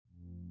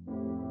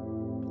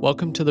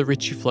Welcome to the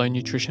Richie Flow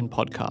Nutrition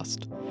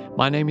Podcast.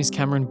 My name is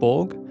Cameron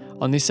Borg.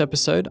 On this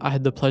episode, I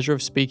had the pleasure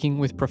of speaking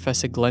with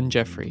Professor Glenn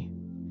Jeffrey.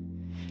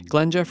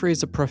 Glenn Jeffrey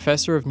is a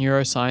professor of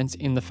neuroscience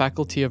in the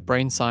Faculty of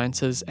Brain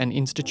Sciences and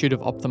Institute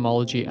of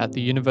Ophthalmology at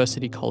the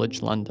University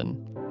College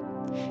London.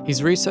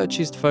 His research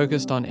is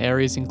focused on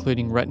areas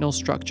including retinal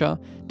structure,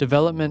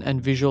 development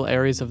and visual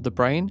areas of the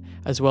brain,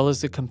 as well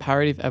as the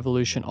comparative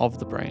evolution of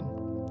the brain.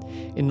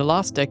 In the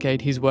last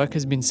decade, his work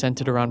has been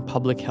centered around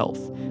public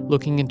health,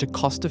 looking into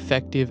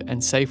cost-effective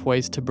and safe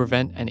ways to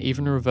prevent and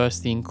even reverse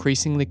the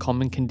increasingly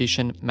common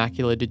condition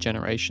macular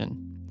degeneration.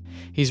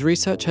 His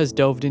research has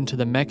delved into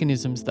the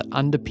mechanisms that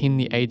underpin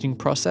the aging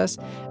process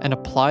and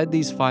applied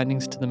these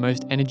findings to the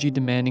most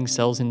energy-demanding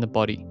cells in the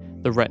body,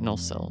 the retinal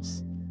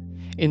cells.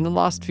 In the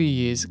last few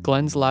years,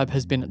 Glenn's lab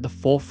has been at the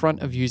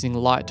forefront of using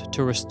light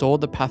to restore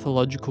the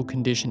pathological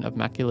condition of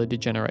macular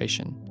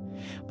degeneration.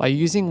 By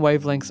using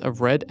wavelengths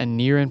of red and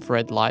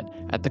near-infrared light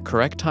at the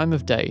correct time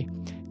of day,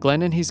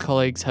 Glenn and his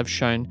colleagues have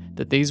shown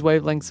that these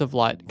wavelengths of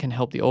light can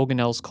help the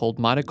organelles called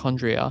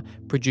mitochondria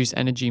produce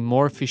energy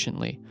more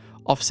efficiently,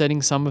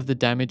 offsetting some of the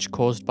damage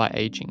caused by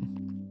aging.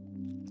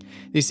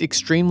 This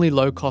extremely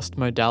low-cost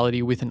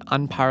modality with an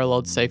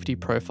unparalleled safety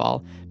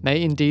profile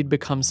may indeed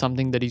become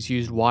something that is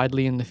used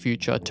widely in the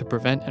future to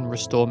prevent and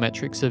restore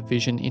metrics of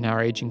vision in our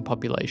aging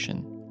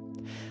population.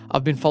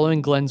 I've been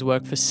following Glenn's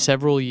work for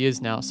several years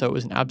now, so it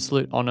was an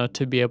absolute honour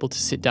to be able to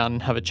sit down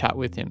and have a chat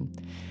with him.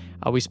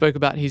 We spoke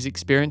about his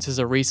experience as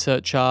a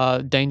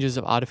researcher, dangers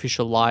of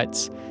artificial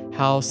lights,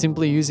 how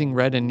simply using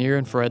red and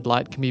near-infrared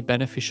light can be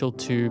beneficial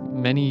to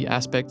many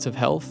aspects of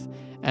health,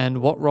 and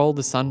what role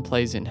the sun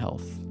plays in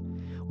health.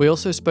 We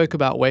also spoke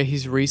about where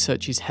his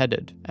research is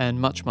headed,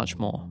 and much, much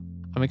more.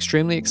 I'm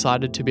extremely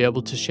excited to be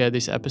able to share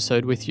this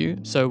episode with you,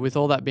 so with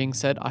all that being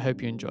said, I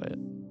hope you enjoy it.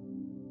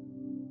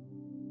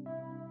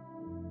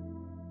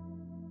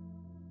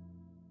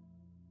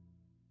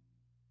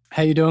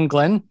 How you doing,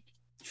 Glenn?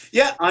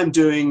 Yeah, I'm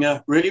doing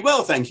really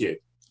well, thank you.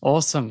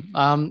 Awesome.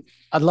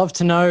 I'd love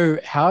to know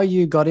how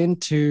you got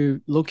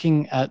into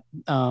looking at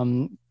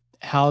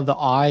how the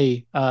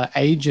eye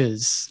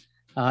ages.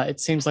 It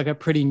seems like a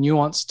pretty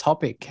nuanced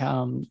topic.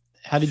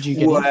 How did you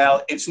get into it?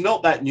 Well, it's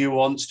not that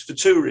nuanced for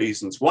two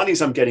reasons. One is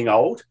I'm getting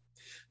old,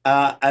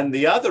 and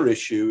the other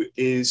issue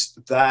is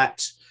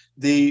that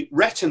the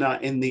retina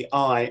in the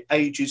eye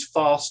ages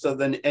faster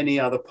than any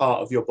other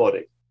part of your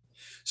body.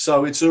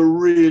 So it's a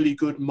really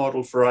good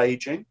model for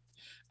aging.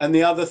 And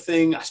the other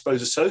thing, I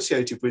suppose,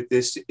 associated with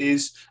this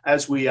is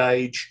as we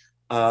age,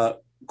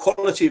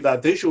 quality of our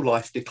visual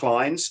life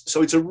declines.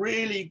 So it's a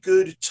really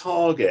good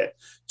target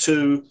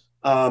to,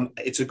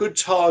 it's a good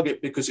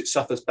target because it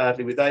suffers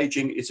badly with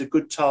aging. It's a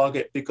good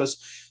target because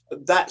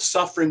that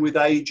suffering with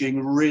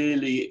aging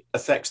really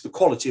affects the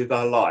quality of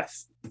our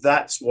life.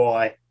 That's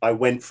why I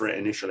went for it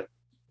initially.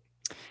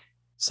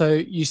 So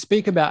you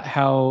speak about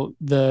how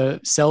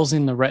the cells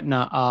in the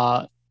retina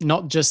are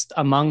not just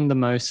among the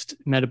most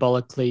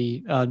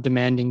metabolically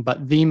demanding,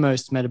 but the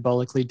most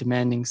metabolically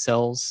demanding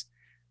cells.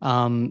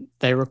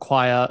 They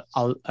require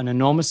an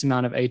enormous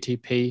amount of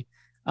ATP.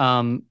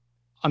 I'm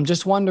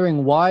just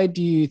wondering, why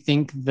do you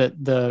think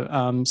that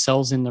the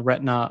cells in the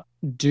retina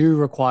do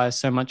require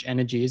so much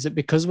energy? Is it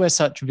because we're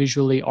such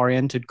visually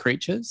oriented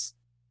creatures?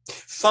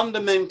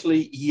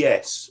 Fundamentally,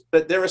 yes,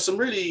 but there are some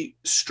really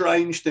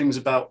strange things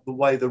about the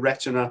way the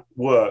retina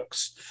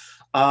works.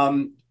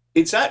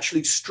 It's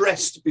actually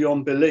stressed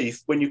beyond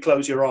belief when you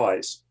close your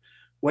eyes.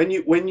 When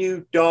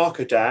you dark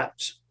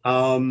adapt,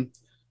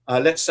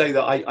 let's say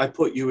that I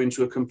put you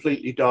into a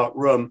completely dark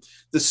room,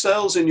 the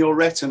cells in your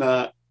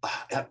retina,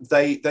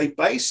 they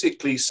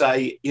basically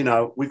say, you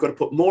know, we've got to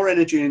put more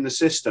energy in the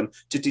system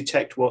to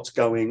detect what's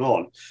going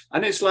on.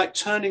 And it's like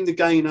turning the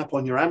gain up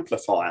on your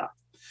amplifier.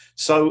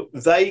 So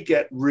they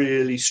get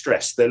really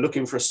stressed. They're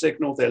looking for a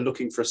signal. They're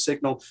looking for a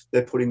signal.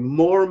 They're putting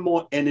more and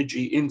more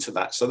energy into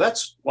that. So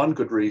that's one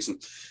good reason.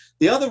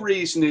 The other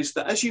reason is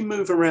that as you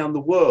move around the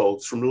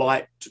world from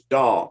light to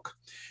dark,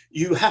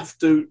 you have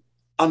to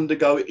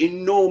undergo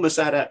enormous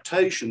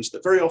adaptations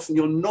that very often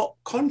you're not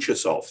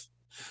conscious of.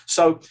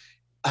 So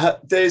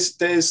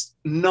there's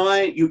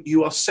 9,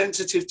 you are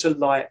sensitive to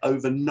light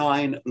over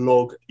 9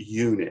 log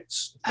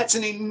units. That's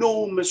an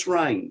enormous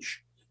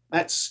range.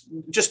 That's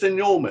just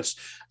enormous.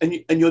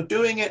 And you're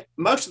doing it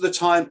most of the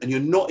time and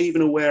you're not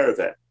even aware of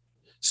it.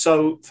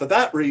 So for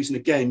that reason,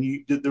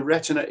 again, the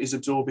retina is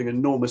absorbing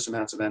enormous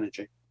amounts of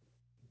energy.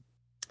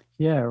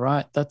 Yeah,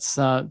 right. That's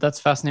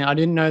fascinating. I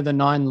didn't know the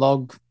 9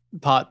 log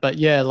part, but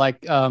yeah,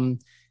 like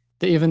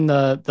even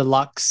the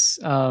lux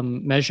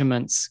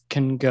measurements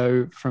can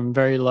go from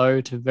very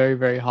low to very,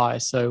 very high.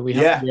 So we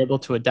have to be able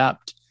to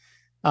adapt.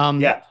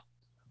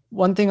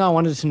 One thing I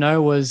wanted to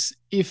know was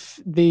if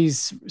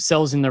these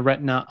cells in the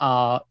retina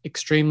are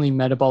extremely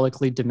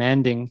metabolically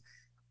demanding,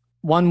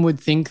 one would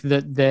think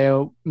that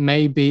there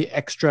may be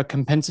extra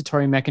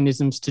compensatory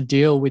mechanisms to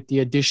deal with the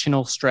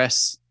additional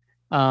stress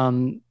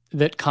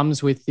that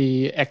comes with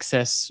the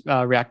excess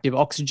reactive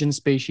oxygen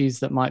species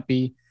that might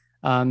be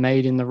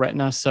made in the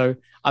retina. So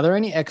are there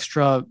any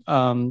extra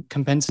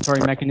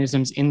compensatory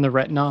mechanisms in the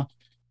retina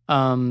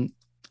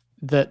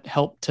that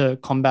help to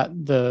combat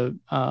the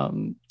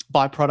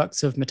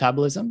byproducts of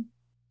metabolism?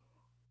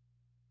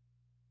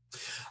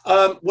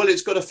 Well,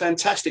 it's got a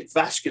fantastic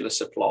vascular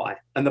supply,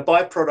 and the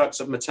byproducts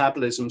of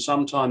metabolism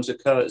sometimes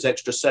occur as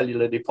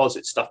extracellular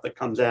deposit stuff that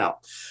comes out.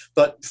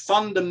 But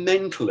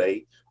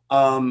fundamentally,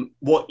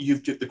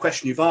 the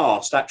question you've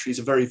asked actually is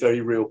a very,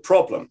 very real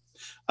problem.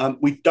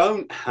 We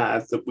don't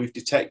have that. We've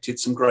detected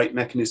some great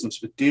mechanisms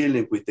for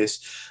dealing with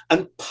this,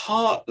 and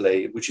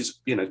partly,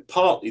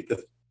 partly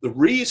the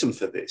reason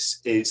for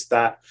this is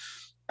that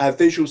our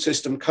visual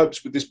system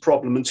copes with this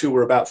problem until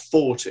we're about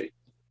 40.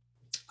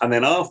 And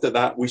then after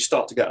that, we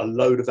start to get a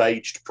load of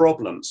aged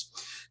problems.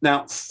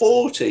 Now,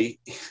 40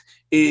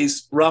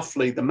 is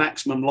roughly the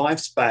maximum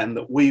lifespan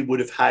that we would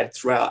have had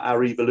throughout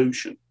our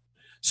evolution.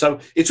 So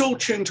it's all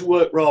tuned to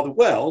work rather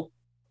well.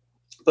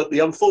 But the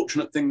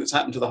unfortunate thing that's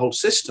happened to the whole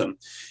system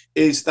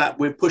is that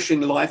we're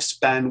pushing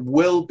lifespan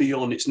well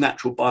beyond its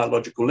natural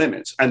biological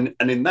limits. And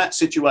in that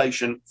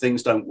situation,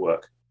 things don't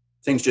work.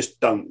 Things just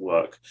don't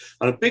work.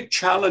 And a big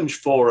challenge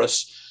for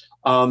us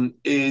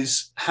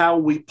is how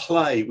we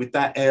play with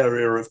that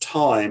area of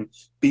time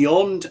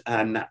beyond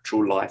our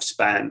natural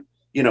lifespan,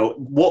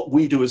 what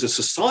we do as a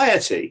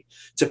society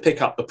to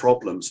pick up the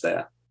problems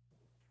there.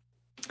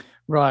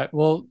 Right.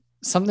 Well,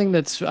 something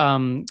that's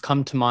come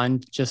to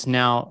mind just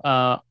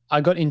now,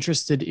 I got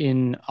interested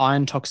in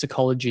iron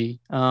toxicology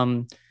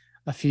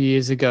a few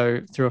years ago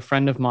through a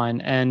friend of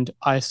mine, and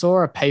I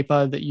saw a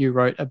paper that you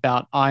wrote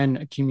about iron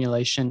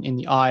accumulation in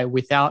the eye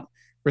without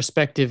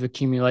respective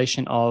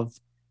accumulation of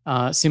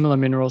similar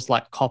minerals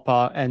like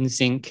copper and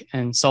zinc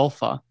and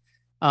sulfur.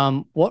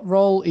 What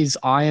role is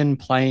iron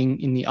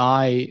playing in the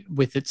eye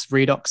with its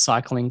redox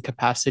cycling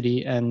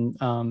capacity and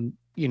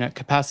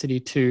capacity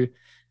to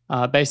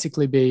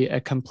basically be a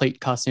complete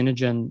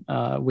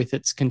carcinogen with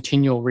its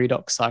continual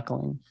redox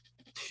cycling?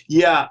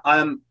 Yeah,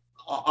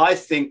 I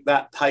think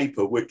that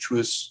paper, which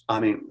was,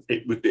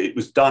 it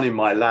was done in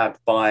my lab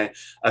by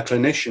a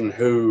clinician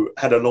who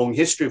had a long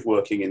history of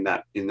working in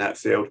that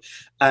field.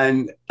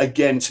 And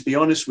again, to be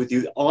honest with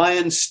you,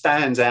 iron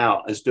stands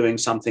out as doing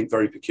something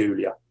very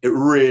peculiar. It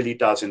really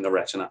does in the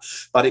retina,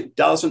 but it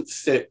doesn't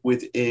fit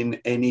within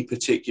any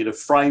particular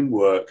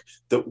framework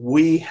that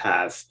we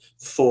have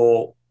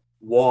for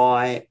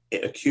why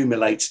it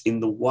accumulates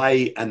in the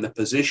way and the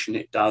position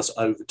it does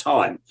over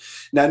time.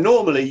 Now,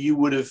 normally you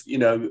would have,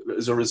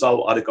 as a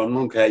result, I'd have gone,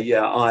 okay,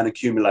 yeah, iron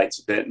accumulates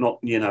a bit,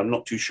 I'm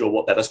not too sure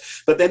what that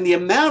does. But then the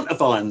amount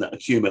of iron that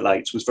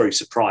accumulates was very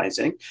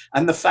surprising.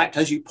 And the fact,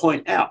 as you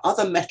point out,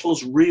 other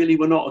metals really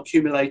were not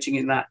accumulating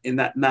in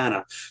that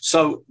manner.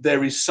 So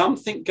there is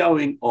something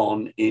going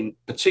on in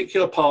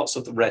particular parts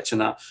of the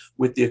retina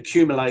with the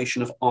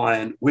accumulation of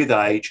iron with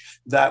age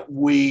that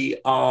we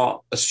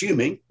are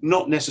assuming,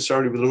 not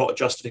necessarily with a lot of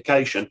justification,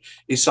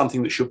 is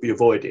something that should be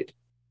avoided.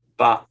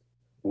 But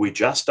we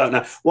just don't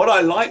know. What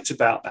I liked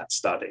about that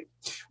study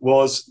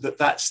was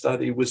that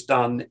study was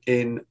done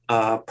in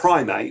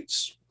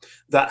primates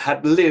that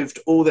had lived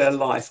all their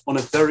life on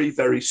a very,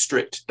 very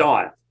strict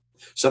diet.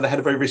 So they had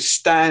a very, very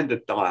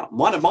standard diet.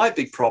 One of my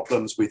big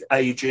problems with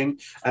aging,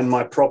 and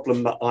my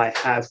problem that I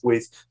have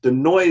with the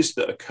noise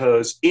that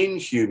occurs in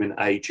human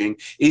aging,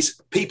 is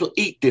people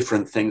eat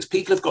different things.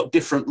 People have got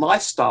different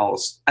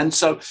lifestyles. And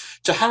so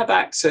to have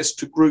access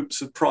to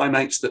groups of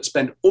primates that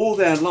spend all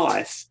their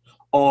life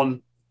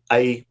on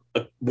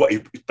what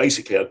is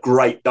basically a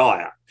great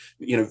diet,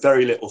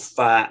 very little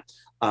fat,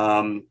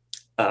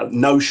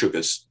 no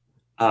sugars,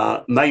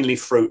 mainly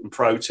fruit and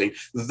protein.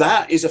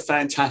 That is a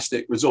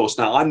fantastic resource.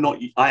 Now,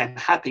 I am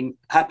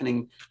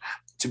happening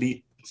to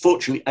be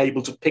fortunately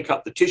able to pick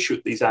up the tissue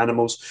of these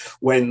animals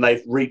when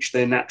they've reached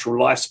their natural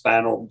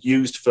lifespan or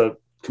used for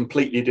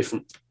completely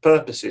different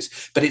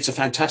purposes. But it's a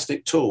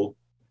fantastic tool.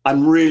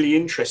 I'm really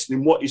interested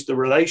in what is the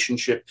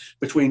relationship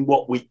between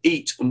what we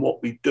eat and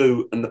what we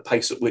do and the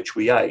pace at which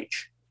we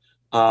age.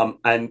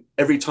 And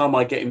every time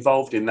I get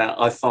involved in that,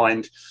 I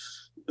find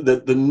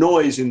that the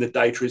noise in the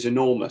data is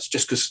enormous.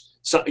 Just because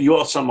you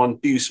ask someone,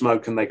 do you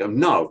smoke? And they go,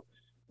 no.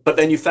 But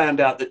then you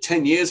found out that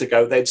 10 years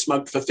ago, they'd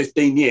smoked for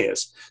 15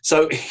 years.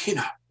 So,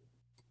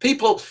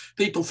 people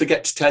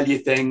forget to tell you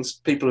things.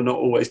 People are not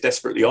always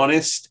desperately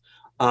honest.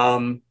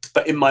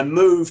 But in my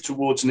move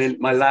towards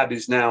my lab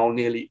is now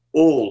nearly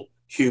all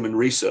human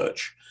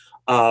research.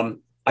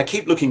 I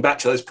keep looking back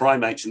to those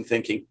primates and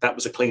thinking that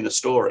was a cleaner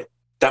story.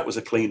 That was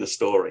a cleaner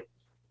story.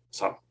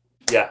 So,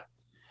 yeah.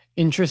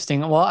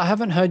 Interesting. Well, I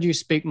haven't heard you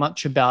speak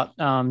much about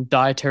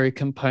dietary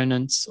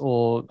components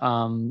or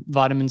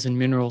vitamins and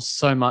minerals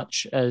so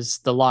much as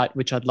the light,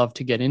 which I'd love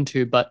to get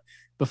into. But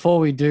before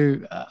we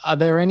do, are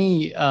there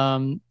any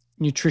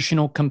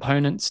nutritional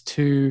components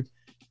to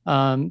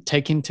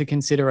take into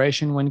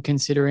consideration when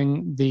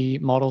considering the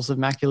models of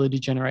macular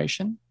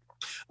degeneration?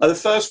 The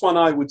first one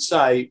I would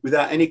say,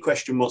 without any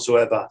question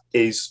whatsoever,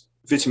 is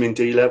vitamin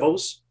D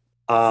levels.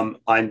 I'm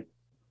a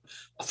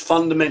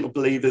fundamental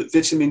believer that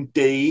vitamin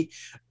D,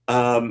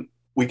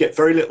 we get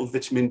very little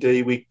vitamin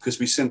D because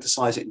we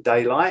synthesize it in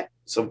daylight.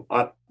 So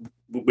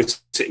we're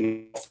sitting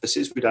in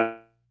offices, we don't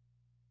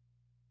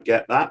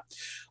get that.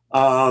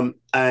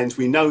 And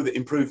we know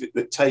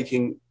that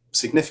taking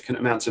significant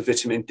amounts of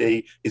vitamin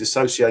D is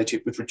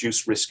associated with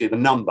reduced risk in a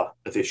number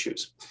of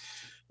issues.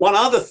 One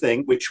other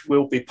thing, which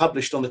will be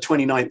published on the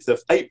 29th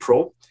of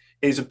April,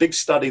 is a big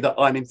study that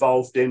I'm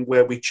involved in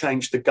where we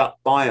change the gut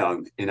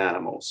biome in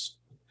animals.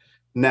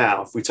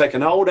 Now, if we take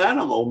an old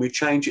animal and we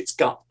change its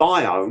gut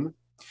biome,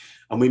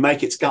 and we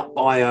make its gut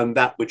biome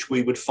that which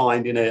we would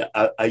find in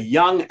a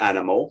young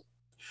animal,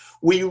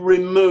 we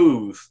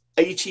remove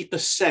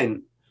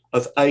 80%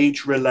 of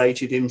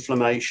age-related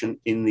inflammation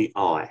in the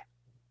eye.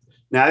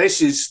 Now,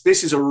 this is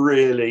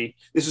a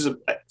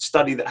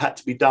study that had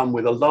to be done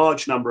with a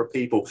large number of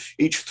people,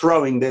 each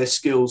throwing their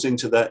skills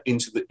into the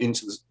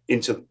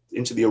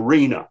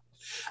arena.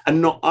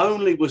 And not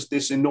only was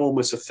this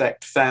enormous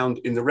effect found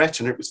in the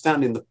retina, it was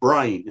found in the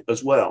brain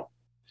as well.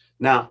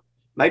 Now,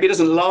 maybe it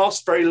doesn't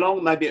last very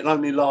long. Maybe it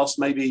only lasts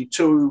maybe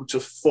 2 to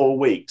 4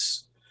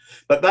 weeks.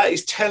 But that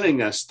is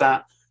telling us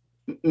that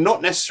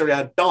not necessarily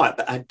our diet,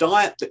 but our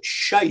diet that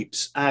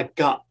shapes our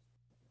gut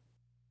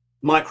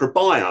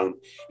microbiome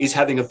is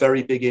having a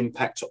very big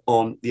impact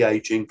on the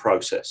aging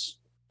process.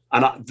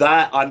 And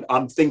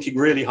I'm thinking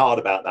really hard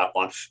about that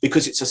one,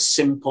 because it's a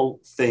simple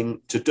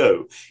thing to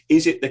do.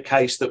 Is it the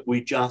case that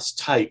we just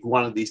take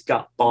one of these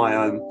gut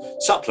biome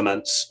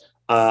supplements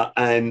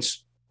and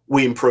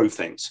we improve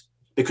things?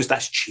 Because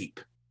that's cheap,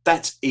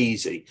 that's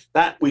easy,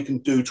 that we can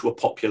do to a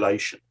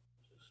population.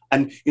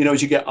 And,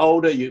 as you get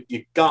older,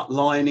 your gut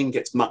lining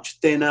gets much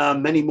thinner,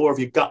 many more of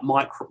your gut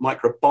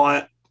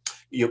microbiome,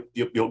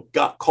 your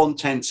gut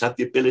contents have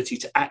the ability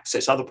to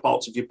access other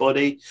parts of your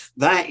body.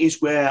 That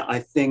is where I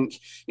think,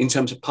 in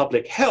terms of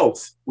public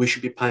health, we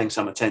should be paying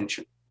some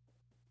attention.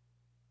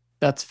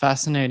 That's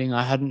fascinating.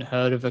 I hadn't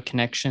heard of a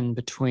connection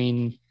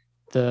between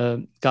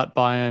the gut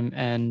biome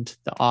and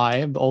the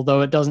eye,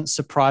 although it doesn't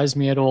surprise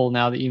me at all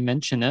now that you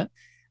mention it.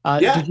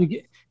 Yeah.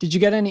 Did you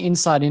get any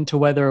insight into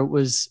whether it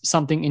was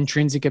something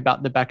intrinsic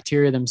about the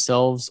bacteria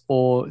themselves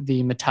or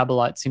the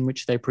metabolites in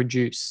which they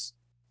produce?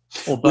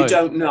 We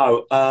don't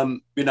know.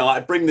 I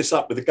bring this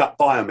up with the gut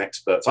biome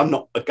experts. I'm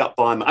not a gut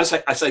biome. I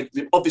say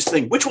the obvious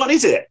thing, which one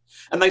is it?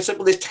 And they said,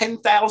 well, there's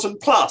 10,000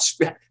 plus.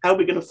 How are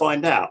we going to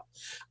find out?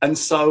 And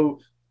so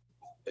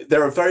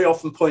there are very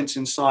often points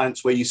in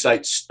science where you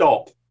say,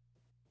 stop,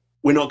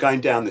 we're not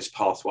going down this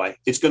pathway.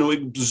 It's going to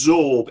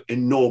absorb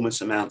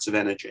enormous amounts of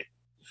energy.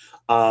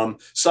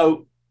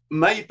 So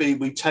maybe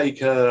we take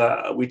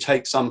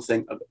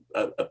something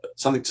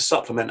to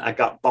supplement our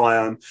gut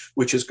biome,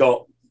 which has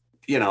got,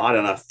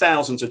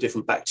 thousands of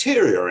different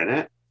bacteria in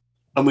it.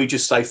 And we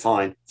just say,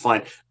 fine.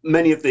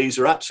 Many of these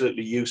are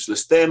absolutely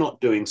useless. They're not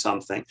doing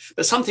something,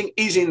 but something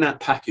is in that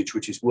package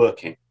which is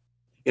working,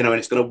 and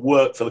it's going to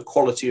work for the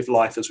quality of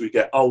life as we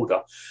get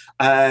older.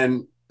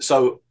 And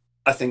so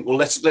I think, well,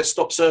 let's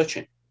stop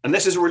searching.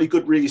 Unless there's a really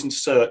good reason to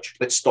search,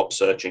 let's stop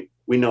searching.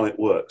 We know it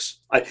works.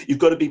 You've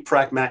got to be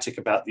pragmatic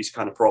about these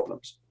kind of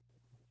problems.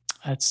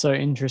 That's so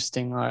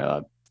interesting.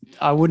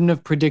 I wouldn't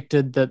have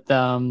predicted that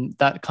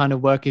that kind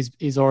of work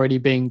is already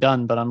being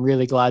done, but I'm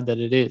really glad that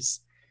it is.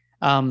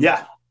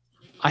 Yeah.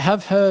 I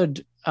have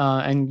heard,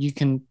 and you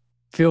can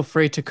feel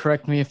free to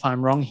correct me if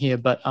I'm wrong here,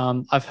 but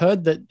I've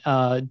heard that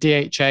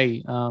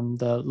DHA,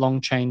 the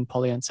long-chain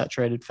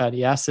polyunsaturated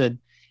fatty acid,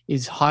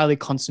 is highly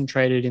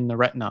concentrated in the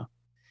retina.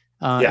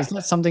 Is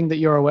that something that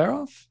you're aware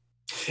of?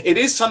 It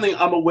is something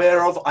I'm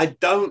aware of. I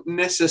don't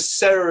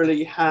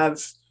necessarily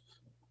have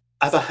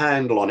a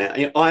handle on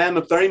it. I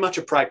am very much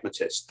a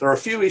pragmatist. There are a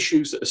few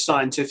issues that are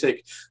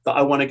scientific that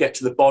I want to get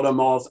to the bottom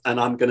of, and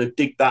I'm going to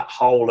dig that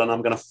hole and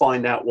I'm going to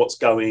find out what's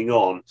going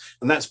on.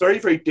 And that's very,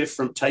 very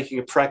different, taking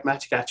a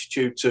pragmatic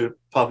attitude to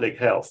public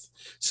health.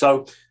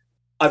 So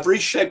I've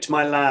reshaped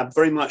my lab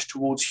very much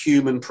towards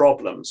human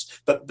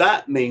problems, but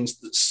that means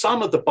that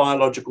some of the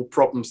biological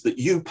problems that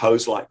you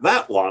pose, like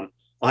that one,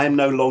 I am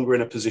no longer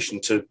in a position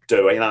to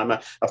do.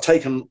 I've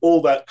taken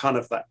all that kind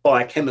of that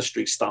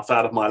biochemistry stuff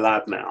out of my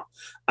lab now,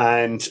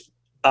 and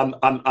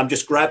I'm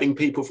just grabbing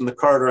people from the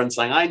corridor and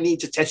saying, I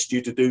need to test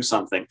you to do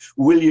something.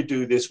 Will you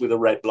do this with a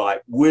red light?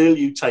 Will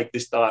you take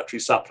this dietary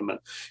supplement?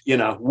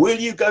 Will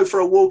you go for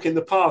a walk in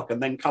the park and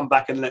then come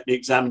back and let me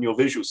examine your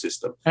visual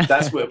system?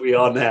 That's where we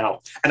are now.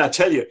 And I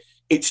tell you,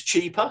 it's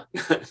cheaper.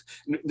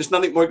 There's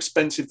nothing more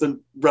expensive than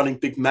running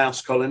big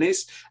mouse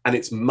colonies, and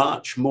it's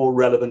much more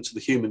relevant to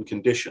the human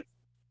condition.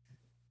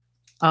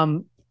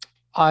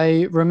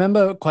 I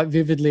remember quite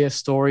vividly a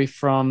story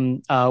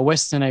from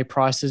Weston A.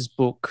 Price's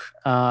book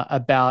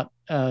about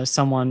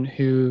someone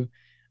who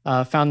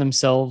found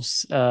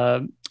themselves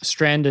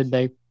stranded.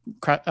 They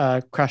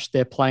crashed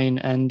their plane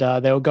and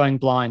they were going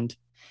blind.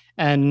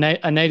 And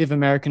a Native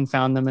American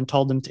found them and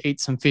told them to eat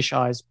some fish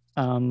eyes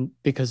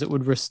because it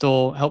would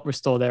help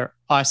restore their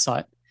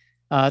eyesight.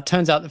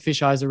 Turns out the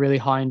fish eyes are really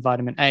high in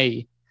vitamin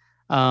A.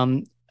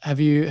 Have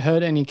you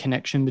heard any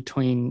connection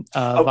between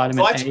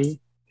vitamin A?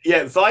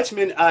 Yeah,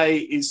 vitamin A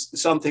is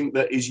something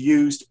that is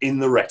used in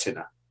the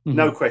retina. Mm-hmm.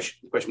 No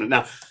question.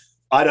 Now,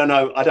 I don't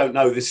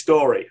know this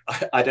story.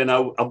 I don't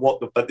know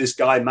but this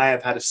guy may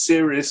have had a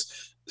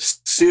serious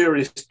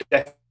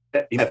death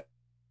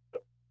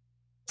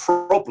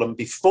problem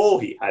before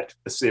he had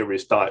a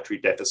serious dietary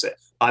deficit?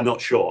 I'm not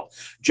sure.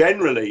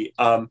 Generally,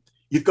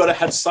 you've got to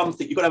have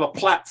something, you've got to have a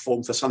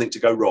platform for something to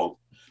go wrong.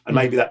 And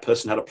maybe that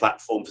person had a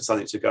platform for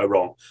something to go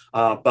wrong.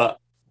 But,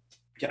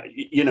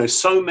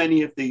 so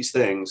many of these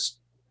things,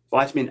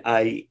 vitamin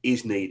A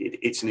is needed.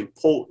 It's an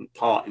important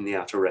part in the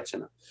outer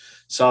retina.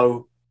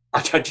 So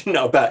I didn't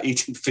know about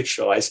eating fish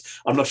eyes.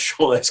 I'm not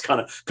sure that's kind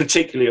of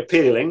particularly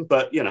appealing,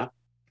 but, and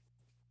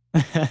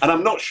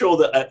I'm not sure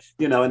that,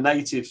 a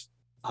native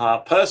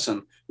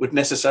person would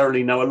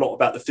necessarily know a lot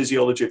about the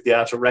physiology of the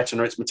outer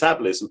retina, its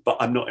metabolism, but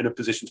I'm not in a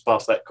position to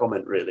pass that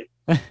comment, really.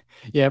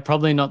 Yeah,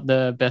 probably not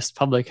the best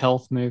public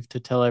health move to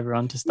tell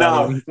everyone to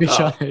start eating fish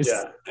eyes.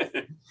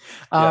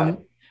 Yeah.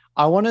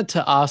 I wanted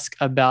to ask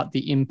about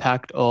the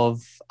impact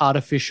of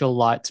artificial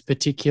lights,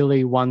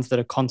 particularly ones that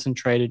are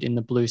concentrated in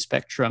the blue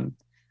spectrum.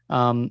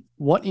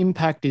 What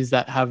impact is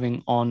that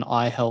having on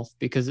eye health?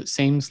 Because it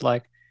seems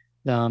like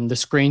the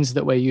screens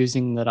that we're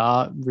using that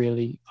are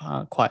really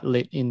quite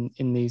lit in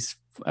these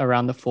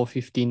around the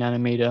 450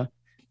 nanometer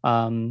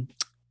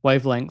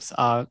wavelengths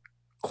are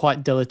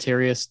quite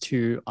deleterious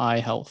to eye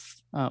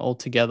health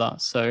altogether.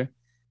 So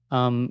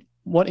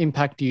what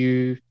impact do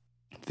you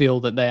feel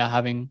that they are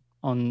having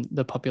on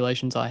the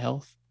population's eye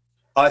health?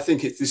 I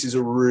think this is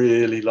a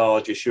really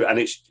large issue, and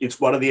it's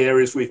one of the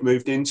areas we've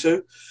moved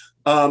into.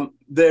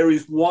 There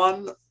is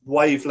one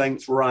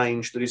wavelength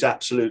range that is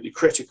absolutely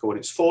critical, and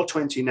it's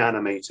 420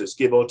 nanometers,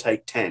 give or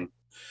take 10.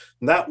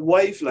 And that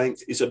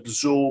wavelength is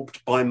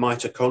absorbed by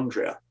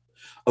mitochondria.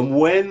 And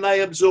when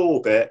they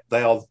absorb it,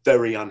 they are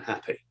very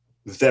unhappy.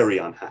 Very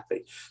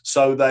unhappy.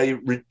 So they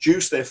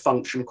reduce their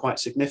function quite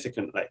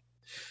significantly.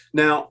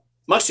 Now,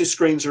 most of the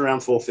screens are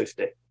around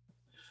 450.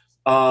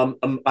 I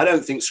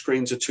don't think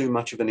screens are too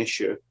much of an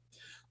issue.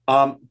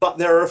 But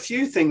there are a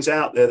few things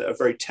out there that are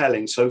very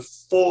telling. So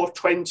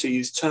 420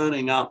 is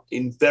turning up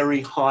in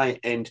very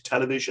high-end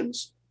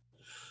televisions.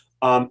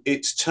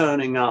 It's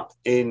turning up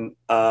in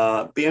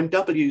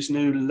BMW's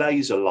new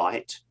laser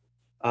light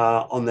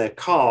on their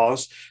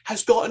cars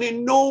has got an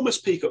enormous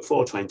peak at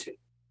 420.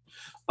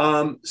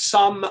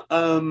 Some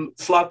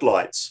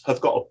floodlights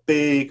have got a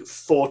big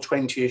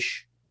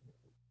 420-ish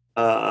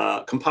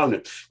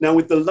component. Now,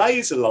 with the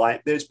laser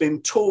light, there's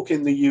been talk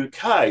in the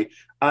UK,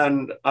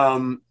 and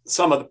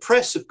some of the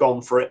press have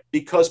gone for it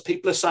because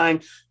people are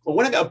saying, well,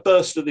 when I get a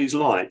burst of these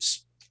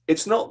lights,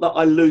 it's not that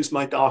I lose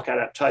my dark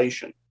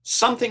adaptation.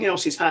 Something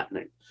else is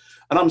happening.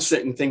 And I'm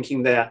sitting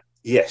thinking there,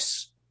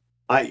 yes,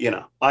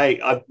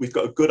 we've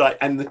got a good idea.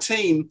 And the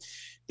team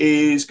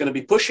is going to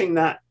be pushing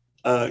that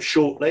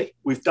shortly.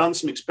 We've done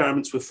some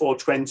experiments with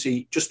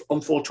 420, just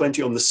on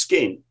 420 on the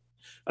skin,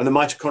 and the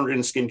mitochondria in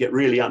the skin get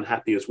really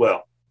unhappy as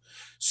well.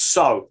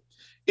 So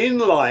in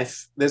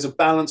life, there's a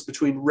balance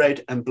between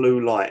red and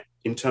blue light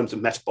in terms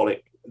of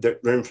their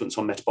influence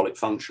on metabolic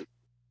function.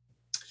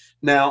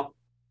 Now,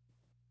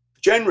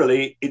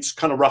 generally, it's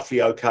kind of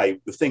roughly okay.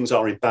 The things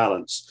are in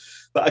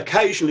balance. But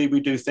occasionally we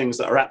do things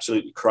that are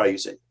absolutely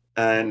crazy.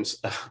 And,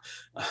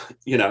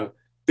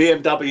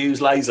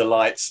 BMW's laser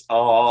lights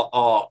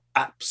are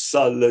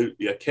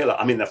absolutely a killer.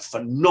 I mean, they're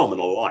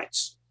phenomenal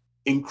lights,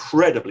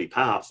 incredibly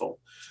powerful,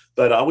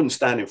 but I wouldn't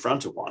stand in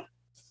front of one.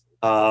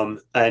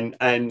 And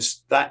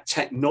that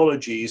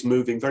technology is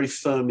moving very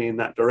firmly in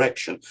that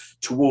direction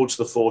towards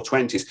the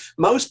 420s.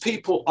 Most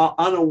people are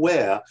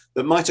unaware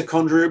that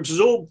mitochondria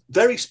absorb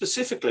very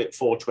specifically at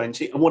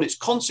 420 and what its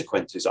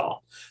consequences are.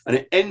 And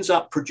it ends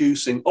up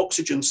producing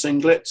oxygen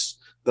singlets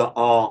that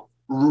are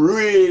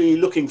really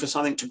looking for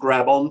something to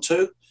grab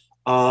onto.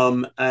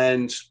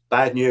 And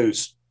bad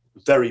news,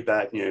 very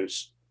bad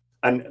news.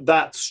 And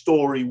that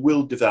story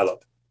will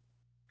develop.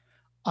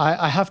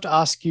 I have to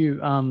ask you,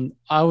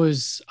 I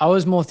was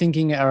more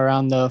thinking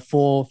around the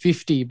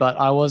 450, but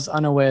I was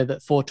unaware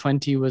that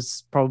 420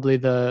 was probably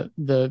the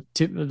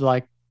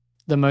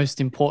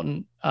most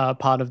important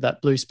part of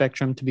that blue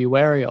spectrum to be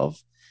wary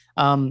of.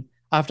 I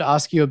have to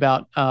ask you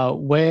about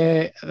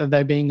where are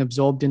they being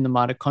absorbed in the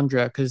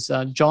mitochondria, because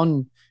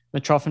John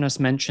Metrophanus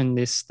mentioned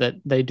this, that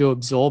they do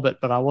absorb it,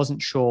 but I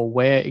wasn't sure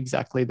where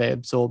exactly they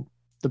absorb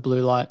the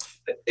blue light.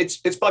 It's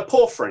by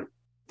porphyrin.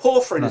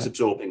 Porphyrin is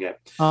absorbing it.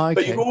 Oh, okay.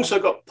 But you've also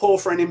got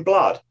porphyrin in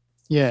blood.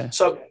 Yeah.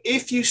 So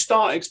if you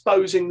start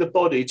exposing the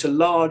body to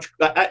large,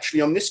 actually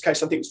on this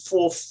case, I think it's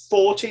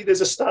 440, there's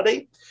a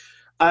study,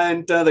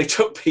 and they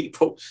took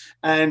people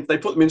and they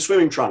put them in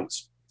swimming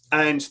trunks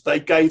and they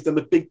gave them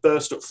a big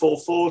burst at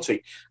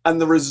 440. And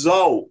the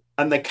result,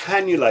 and they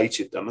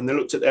cannulated them and they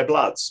looked at their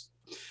bloods,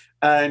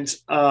 and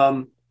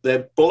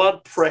their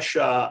blood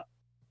pressure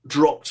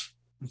dropped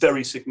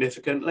very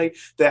significantly.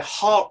 Their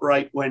heart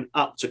rate went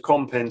up to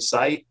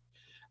compensate.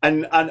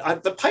 And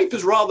the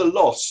paper's rather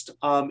lost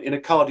in a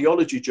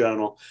cardiology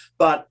journal.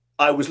 But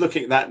I was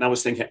looking at that and I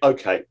was thinking,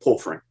 okay,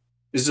 porphyrin.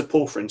 This is a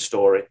porphyrin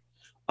story.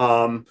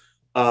 And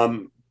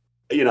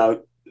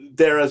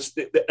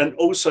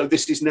also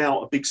this is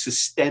now a big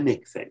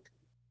systemic thing,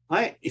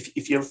 right?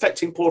 If you're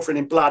affecting porphyrin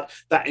in blood,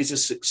 that is a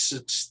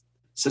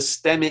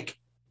systemic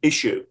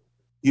issue.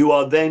 You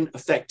are then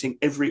affecting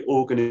every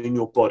organ in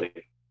your body.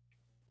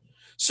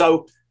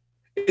 So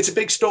It's a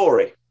big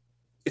story.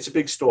 It's a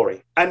big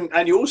story.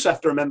 And you also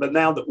have to remember,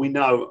 now that we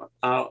know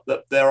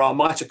that there are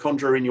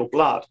mitochondria in your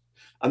blood,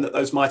 and that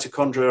those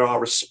mitochondria are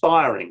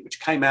respiring,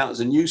 which came out as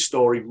a news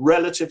story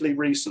relatively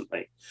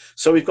recently.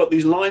 So we've got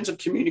these lines of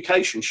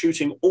communication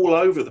shooting all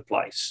over the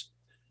place.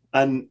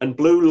 And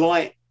blue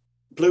light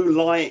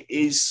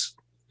is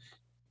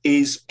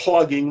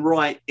plugging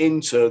right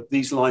into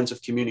these lines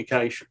of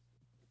communication.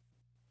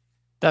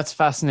 That's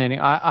fascinating.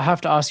 I have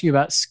to ask you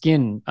about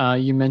skin.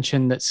 You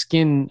mentioned that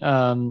skin,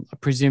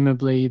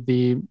 presumably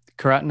the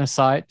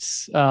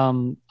keratinocytes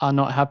are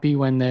not happy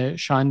when they're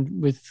shined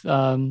with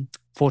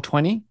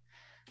 420.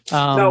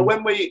 No,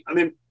 when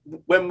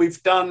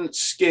we've done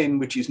skin,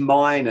 which is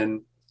mine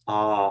and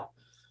mine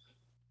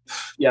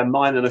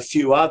and a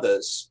few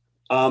others,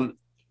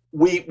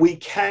 we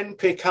can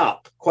pick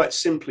up quite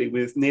simply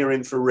with near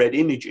infrared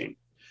imaging.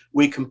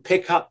 We can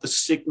pick up the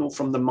signal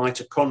from the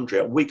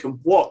mitochondria. We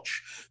can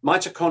watch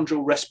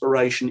mitochondrial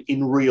respiration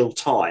in real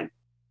time,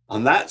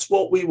 and that's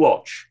what we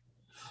watch.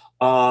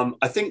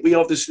 I think we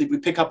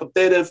pick up a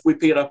bit of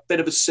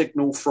a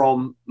signal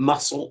from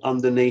muscle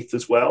underneath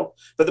as well.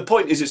 But the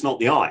point is, it's not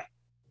the eye.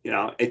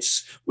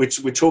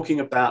 We're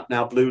talking about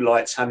now blue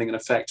lights having an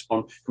effect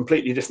on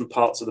completely different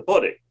parts of the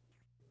body.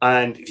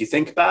 And if you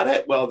think about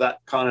it, well,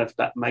 that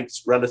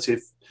makes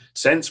relative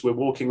sense. We're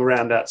walking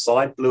around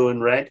outside, blue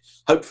and red,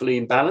 hopefully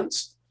in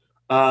balance,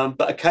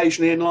 but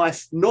occasionally in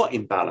life, not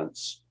in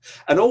balance.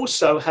 And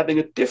also having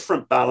a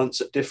different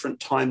balance at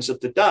different times of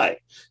the day.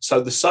 So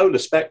the solar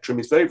spectrum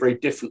is very, very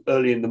different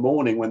early in the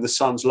morning when the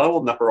sun's low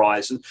on the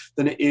horizon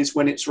than it is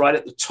when it's right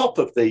at the top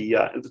of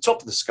the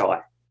sky.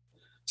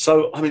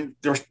 So, I mean,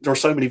 there are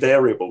so many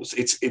variables.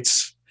 It's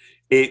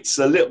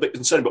a little bit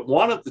concerning. But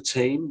one of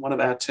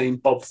our team,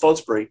 Bob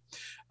Fosbury,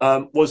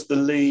 was the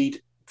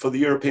lead for the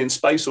European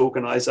Space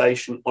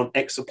Organization on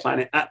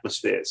exoplanet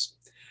atmospheres.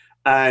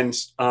 And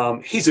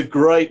he's a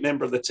great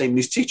member of the team.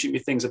 He's teaching me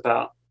things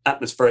about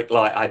atmospheric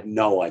light I had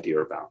no idea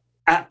about.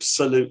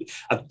 Absolutely.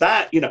 And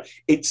that,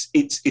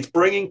 it's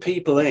bringing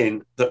people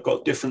in that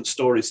got different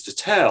stories to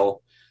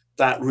tell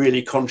that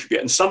really contribute.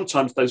 And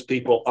sometimes those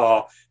people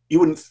you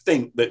wouldn't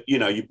think that,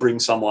 you bring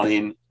someone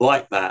in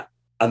like that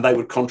and they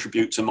would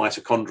contribute to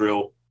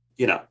mitochondrial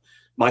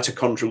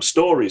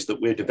stories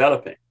that we're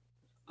developing.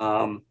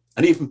 And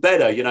even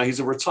better, he's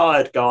a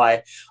retired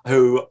guy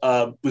who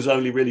was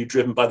only really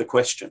driven by the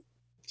question.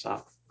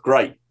 So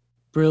great.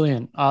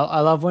 Brilliant.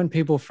 I love when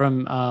people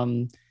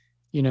from,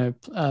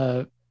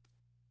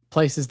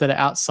 places that are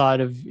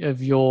outside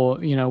of your,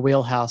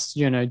 wheelhouse,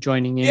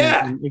 joining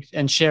in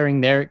and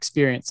sharing their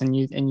experience, and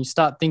you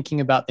start thinking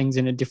about things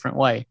in a different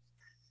way.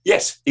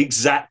 Yes,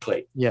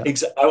 exactly. Yeah.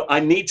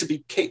 I need to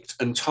be kicked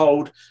and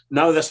told,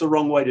 no, that's the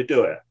wrong way to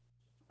do it.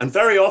 And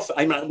very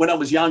often, when I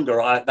was younger,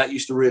 that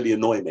used to really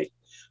annoy me.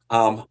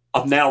 I'm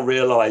now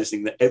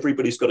realizing that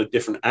everybody's got a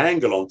different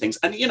angle on things.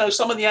 And,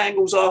 some of the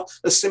angles are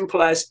as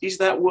simple as, is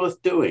that worth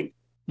doing?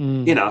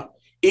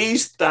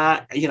 Is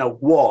that,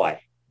 why?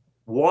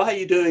 Why are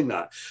you doing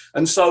that?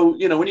 And so,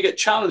 when you get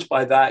challenged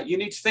by that, you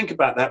need to think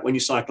about that when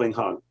you're cycling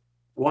home.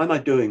 Why am I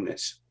doing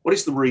this? What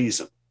is the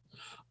reason?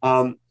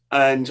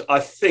 And I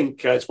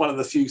think it's one of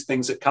the few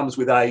things that comes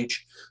with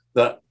age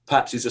that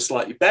perhaps is a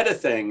slightly better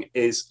thing,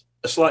 is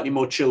a slightly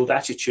more chilled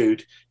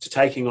attitude to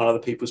taking on other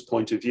people's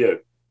point of view.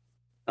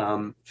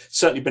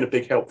 Certainly been a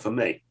big help for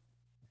me.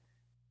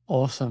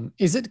 Awesome.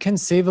 Is it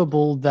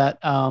conceivable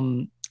that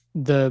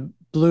the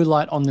blue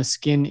light on the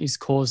skin is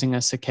causing a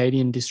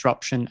circadian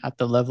disruption at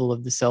the level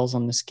of the cells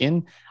on the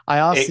skin? I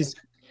asked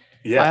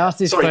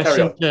this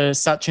question to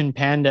Sachin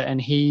Panda, and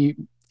he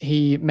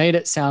made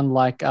it sound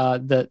like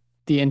that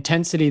the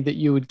intensity that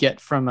you would get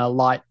from a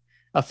light,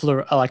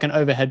 like an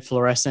overhead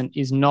fluorescent,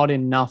 is not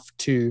enough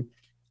to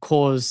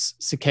cause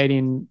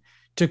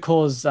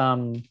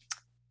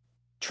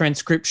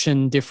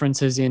transcription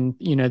differences in,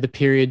 the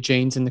period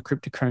genes and the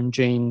cryptochrome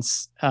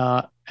genes.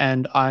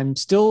 And I'm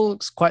still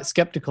quite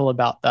skeptical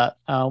about that.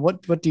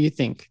 What do you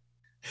think?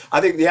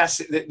 I think the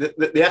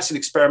acid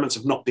experiments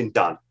have not been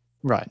done.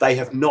 Right. They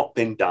have not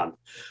been done.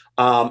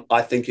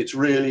 I think it's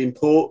really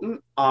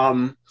important.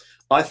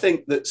 I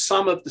think that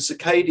some of the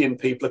circadian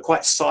people are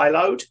quite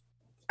siloed,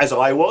 as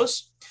I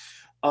was.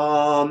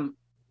 I'm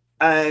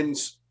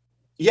quite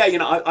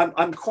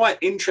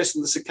interested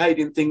in the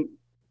circadian thing.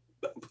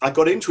 I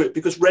got into it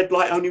because red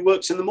light only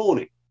works in the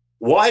morning.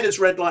 Why does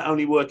red light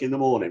only work in the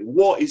morning?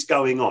 What is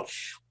going on?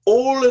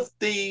 All of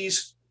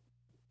these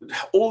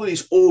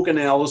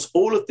organelles,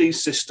 all of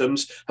these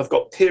systems have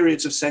got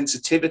periods of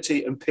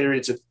sensitivity and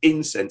periods of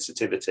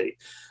insensitivity.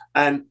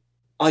 And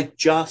I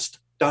just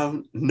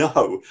don't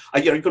know.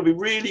 You've got to be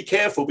really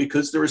careful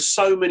because there are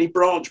so many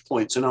branch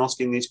points in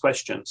asking these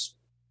questions.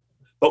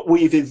 But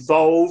we've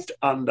evolved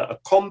under a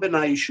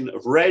combination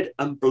of red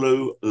and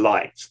blue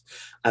light.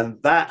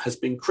 And that has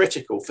been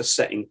critical for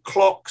setting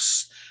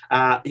clocks.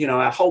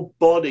 Our whole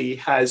body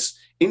has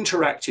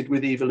interacted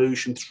with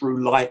evolution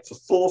through light for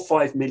 4 or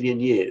 5 million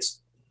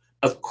years.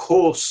 Of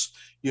course,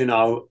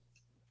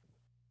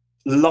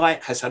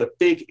 light has had a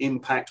big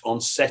impact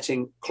on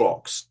setting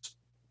clocks,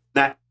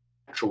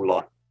 natural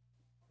light.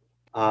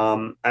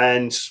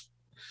 And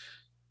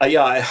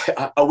yeah,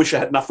 I wish I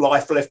had enough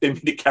life left in me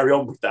to carry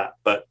on with that.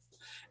 But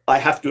I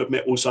have to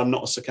admit also I'm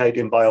not a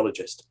circadian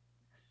biologist.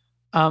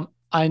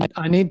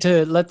 I need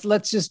to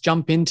let's just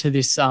jump into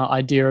this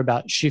idea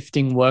about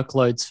shifting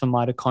workloads for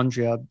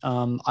mitochondria.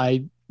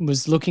 I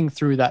was looking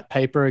through that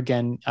paper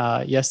again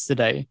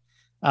yesterday,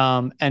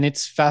 and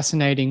it's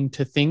fascinating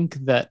to think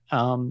that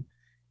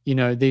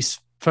this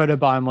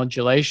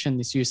photobiomodulation,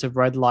 this use of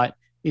red light,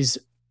 is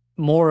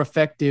more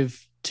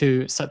effective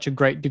to such a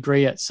great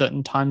degree at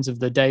certain times of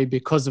the day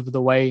because of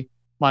the way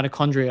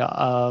mitochondria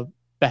are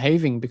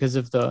behaving, because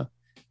of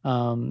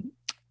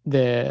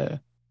their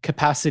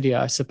capacity,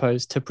 I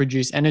suppose, to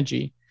produce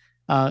energy.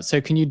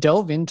 So can you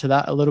delve into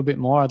that a little bit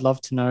more? I'd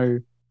love to know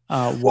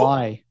why.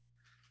 Well,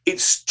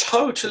 it's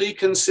totally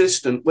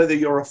consistent whether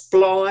you're a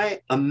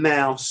fly, a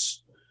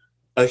mouse,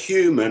 a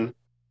human,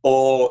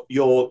 or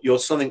you're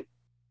something,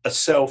 a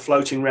cell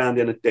floating around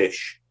in a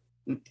dish.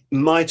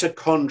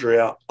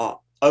 Mitochondria are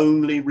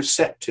only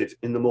receptive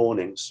in the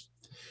mornings.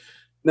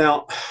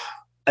 Now,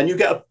 and you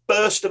get a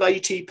burst of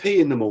ATP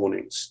in the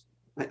mornings.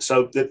 Right?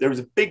 So there is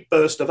a big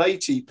burst of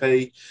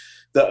ATP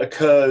that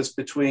occurs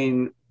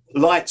between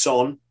lights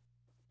on,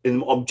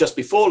 just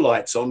before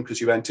lights on,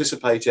 because you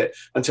anticipate it,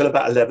 until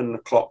about 11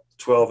 o'clock,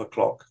 12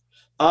 o'clock.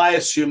 I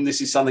assume this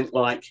is something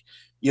like,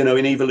 in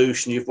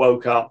evolution, you've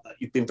woke up,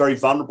 you've been very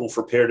vulnerable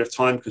for a period of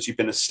time because you've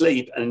been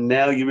asleep, and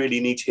now you really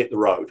need to hit the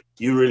road.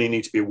 You really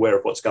need to be aware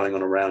of what's going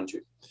on around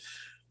you.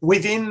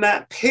 Within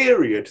that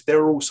period, there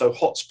are also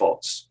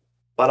hotspots,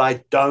 but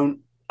I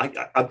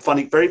find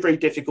it very, very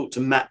difficult to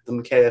map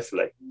them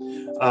carefully.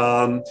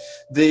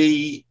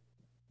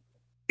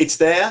 It's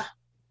there.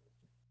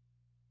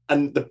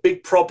 And the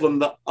big problem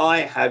that I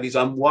have is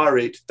I'm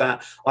worried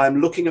that I'm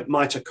looking at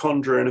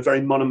mitochondria in a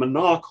very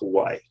monomaniacal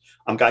way.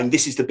 I'm going,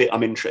 this is the bit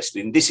I'm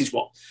interested in. This is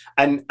what,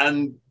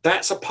 and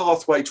that's a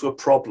pathway to a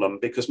problem,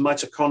 because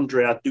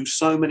mitochondria do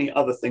so many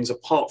other things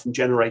apart from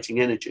generating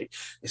energy.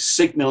 It's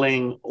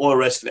signaling, all the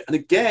rest of it. And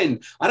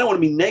again, I don't want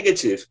to be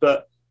negative,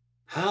 but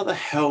how the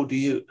hell do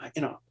you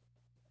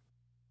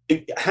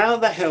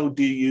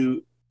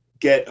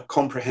get a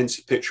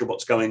comprehensive picture of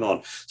what's going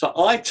on? So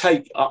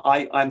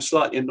I'm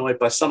slightly annoyed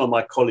by some of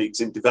my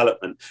colleagues in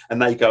development, and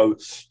they go,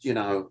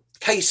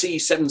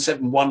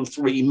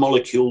 KC7713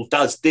 molecule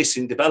does this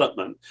in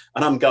development.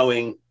 And I'm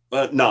going,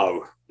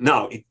 no,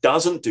 it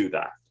doesn't do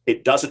that.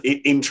 It doesn't.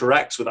 It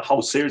interacts with a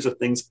whole series of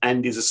things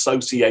and is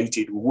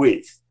associated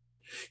with.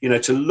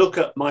 To look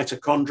at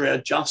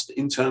mitochondria just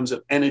in terms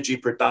of energy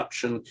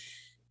production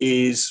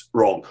is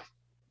wrong.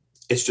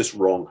 It's just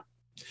wrong.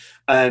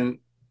 And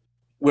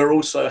we're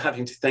also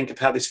having to think of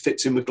how this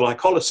fits in with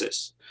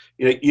glycolysis.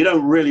 You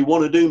don't really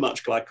want to do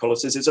much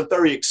glycolysis. It's a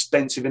very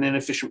expensive and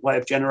inefficient way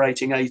of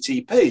generating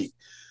ATP.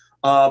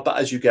 But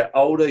as you get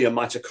older, your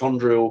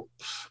mitochondrial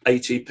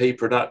ATP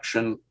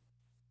production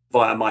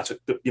via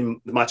the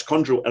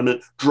mitochondrial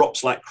element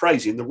drops like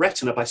crazy in the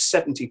retina by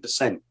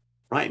 70%,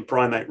 right, in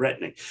primate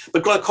retinae.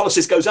 But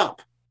glycolysis goes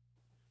up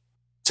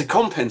to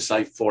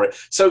compensate for it.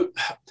 So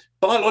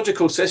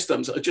biological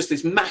systems are just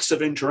this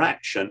massive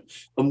interaction,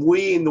 and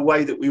we, in the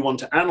way that we want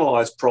to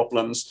analyze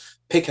problems,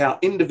 pick out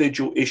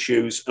individual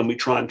issues and we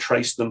try and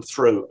trace them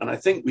through. And I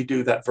think we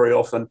do that very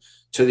often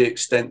to the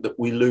extent that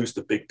we lose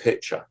the big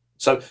picture.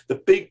 So the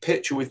big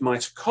picture with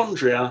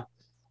mitochondria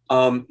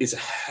is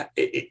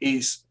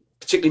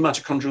particularly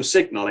mitochondrial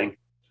signaling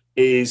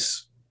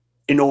is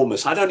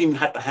enormous. I don't even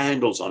have the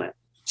handles on it.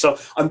 So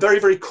I'm very,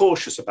 very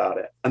cautious about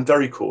it. I'm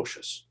very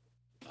cautious.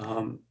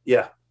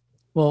 Yeah.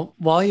 Well,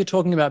 while you're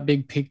talking about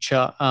big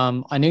picture,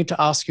 I need to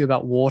ask you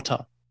about water.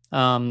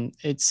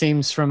 It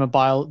seems from a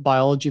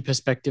biology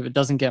perspective, it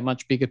doesn't get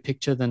much bigger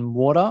picture than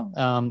water.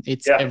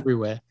 It's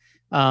everywhere.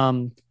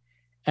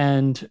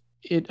 And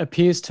it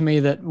appears to me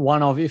that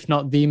one of, if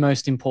not the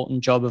most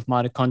important job of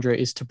mitochondria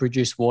is to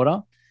produce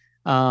water.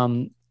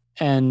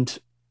 And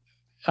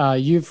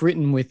you've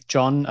written with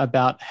John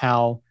about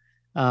how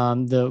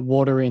the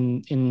water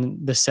in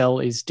the cell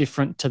is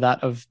different to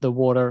that of the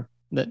water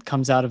that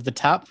comes out of the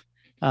tap.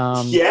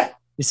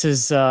 This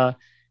is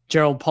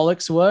Gerald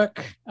Pollack's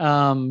work.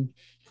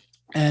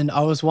 And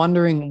I was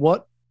wondering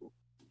what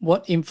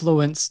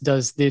influence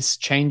does this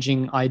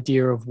changing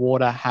idea of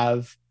water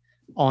have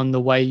on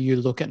the way you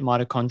look at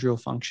mitochondrial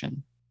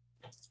function?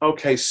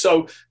 Okay,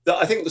 so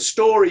I think the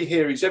story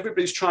here is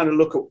everybody's trying to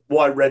look at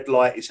why red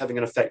light is having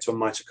an effect on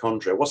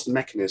mitochondria. What's the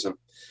mechanism?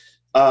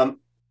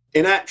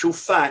 In actual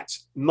fact,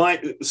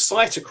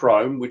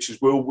 cytochrome, which is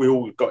we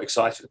all got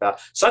excited about,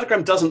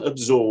 cytochrome doesn't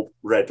absorb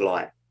red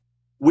light.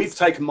 We've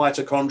taken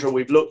mitochondria,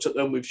 we've looked at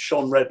them, we've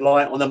shone red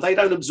light on them. They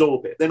don't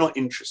absorb it. They're not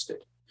interested.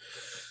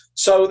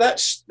 So that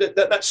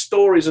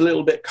story is a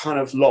little bit kind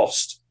of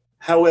lost.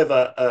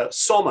 However,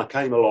 Sommer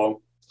came along,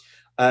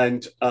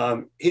 and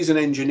he's an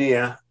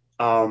engineer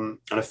and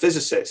a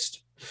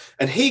physicist.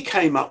 And he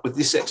came up with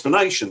this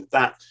explanation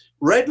that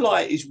red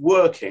light is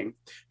working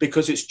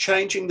because it's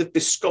changing the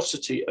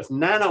viscosity of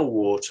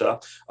nanowater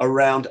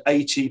around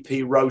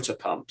ATP rotor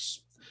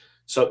pumps.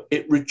 So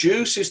it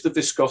reduces the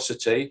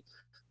viscosity.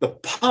 The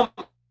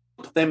pump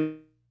then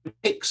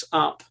picks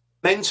up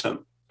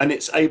momentum, and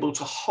it's able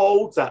to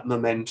hold that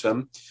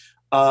momentum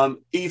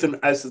even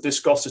as the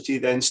viscosity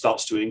then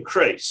starts to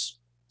increase.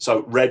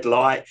 So red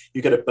light,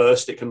 you get a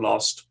burst, it can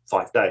last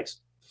 5 days.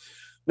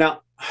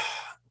 Now,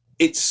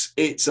 it's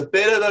a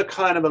bit of a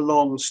kind of a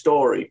long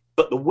story,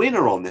 but the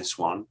winner on this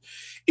one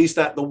is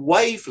that the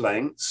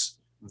wavelengths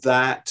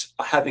that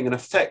are having an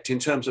effect in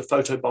terms of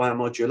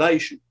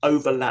photobiomodulation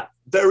overlap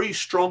very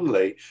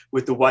strongly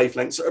with the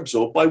wavelengths that are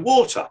absorbed by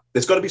water.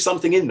 There's got to be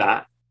something in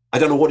that. I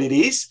don't know what it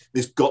is.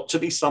 There's got to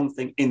be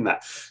something in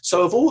that.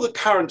 So of all the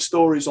current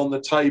stories on the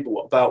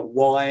table about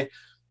why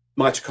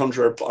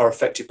mitochondria are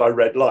affected by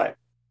red light,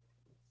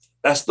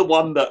 that's the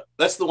one that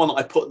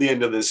I put at the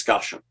end of the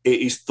discussion.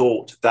 It is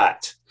thought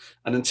that.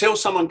 And until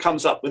someone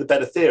comes up with a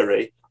better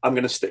theory, I'm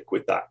going to stick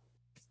with that.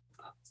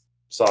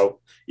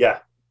 So, yeah.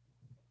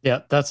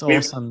 Yeah, that's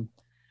awesome.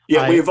 We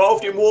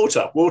evolved in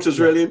water. Water's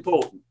really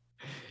important.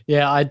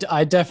 Yeah,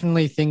 I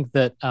definitely think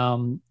that,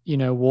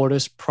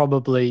 water's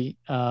probably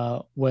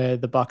where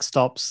the buck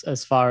stops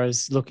as far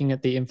as looking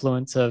at the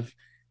influence of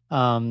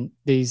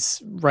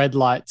these red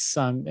lights.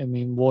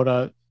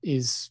 Water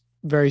is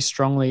very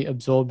strongly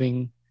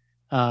absorbing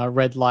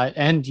red light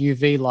and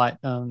UV light,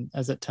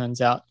 as it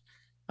turns out.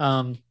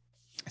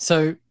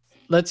 So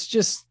let's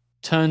just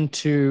turn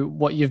to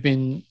what you've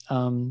been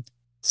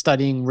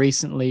studying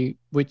recently,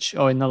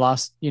 in the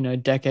last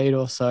decade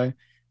or so,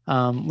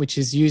 which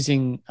is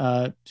using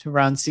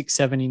around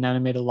 670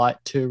 nanometer light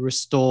to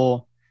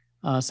restore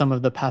some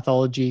of the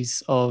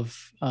pathologies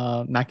of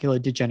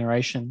macular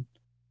degeneration.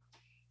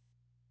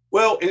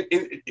 Well,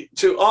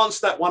 to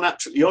answer that one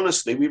absolutely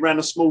honestly, we ran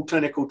a small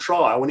clinical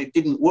trial and it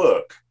didn't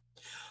work.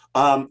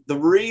 The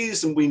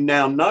reason we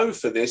now know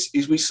for this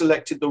is we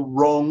selected the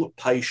wrong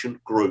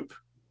patient group.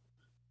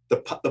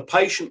 The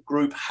patient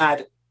group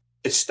had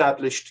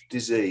established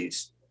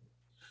disease.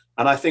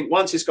 And I think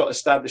once it's got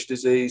established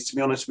disease, to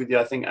be honest with you,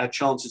 I think our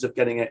chances of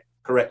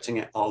correcting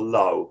it are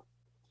low.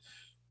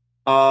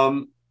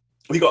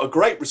 We got a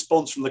great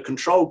response from the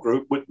control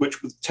group,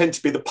 which would tend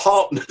to be the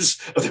partners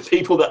of the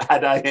people that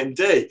had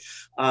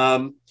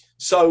AMD.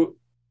 So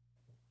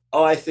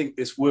I think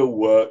this will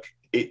work.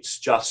 It's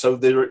just so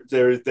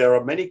there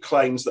are many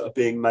claims that are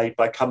being made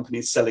by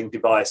companies selling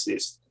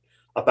devices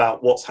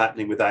about what's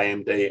happening with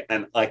AMD.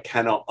 And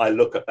I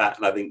look at that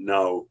and I think,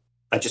 no,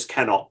 I just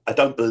cannot. I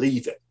don't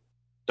believe it.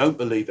 Don't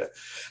believe it.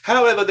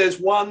 However, there's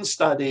one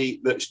study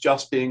that's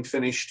just being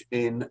finished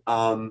in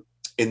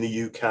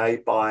the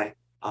UK by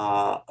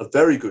a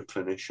very good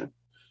clinician.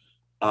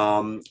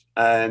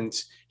 And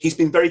he's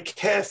been very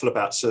careful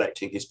about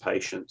selecting his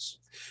patients.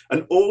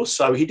 And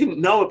also, he didn't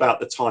know about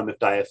the time of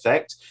day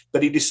effect,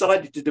 but he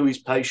decided to do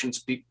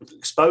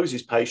expose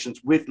his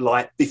patients with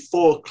light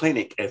before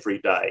clinic every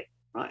day.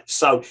 Right.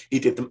 So he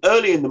did them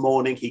early in the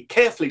morning. He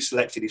carefully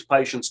selected his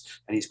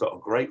patients, and he's got a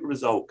great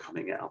result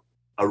coming out.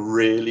 A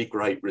really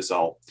great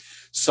result.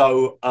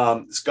 So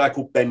this guy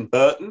called Ben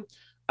Burton,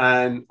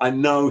 and I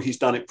know he's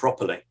done it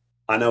properly.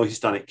 I know he's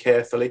done it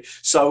carefully.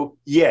 So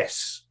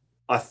yes,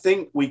 I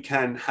think we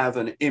can have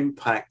an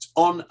impact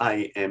on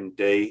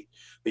AMD,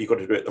 but you've got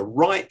to do it at the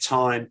right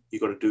time.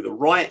 You've got to do the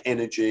right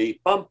energy.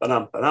 You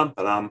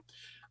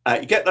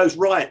get those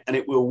right, and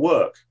it will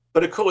work.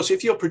 But of course,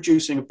 if you're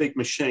producing a big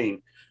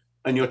machine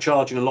and you're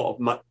charging a lot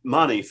of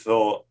money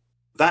for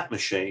that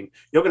machine,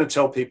 you're going to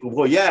tell people,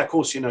 well, yeah, of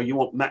course, you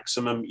want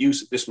maximum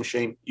use of this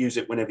machine, use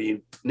it whenever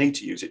you need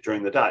to use it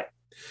during the day.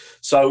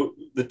 So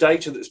the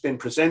data that's been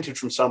presented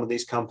from some of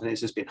these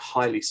companies has been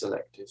highly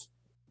selective.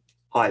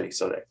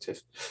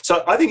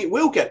 So I think it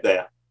will get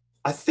there.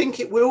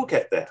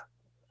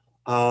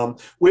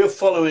 We're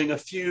following a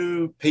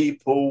few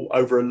people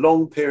over a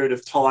long period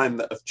of time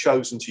that have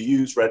chosen to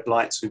use red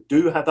lights who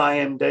do have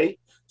AMD.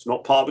 It's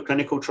not part of a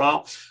clinical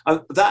trial.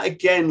 And that,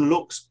 again,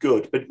 looks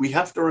good. But we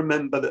have to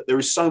remember that there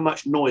is so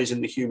much noise in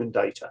the human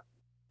data,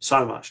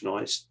 so much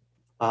noise.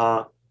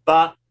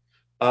 But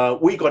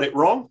we got it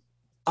wrong.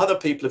 Other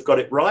people have got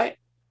it right.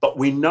 But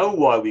we know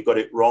why we got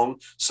it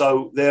wrong.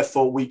 So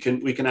therefore, we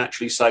can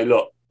actually say,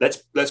 look,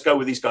 let's go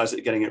with these guys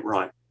that are getting it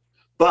right.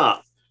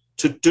 But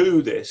to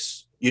do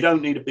this, you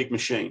don't need a big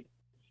machine.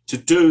 To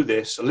do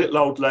this, a little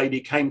old lady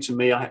came to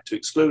me. I had to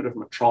exclude her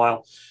from a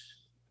trial.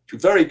 She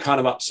was very kind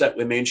of upset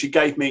with me, and she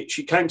came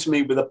to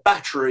me with a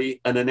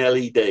battery and an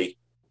LED,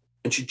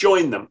 and she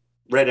joined them,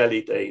 red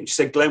LED. And she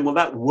said, Glenn, will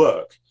that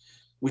work?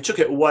 We took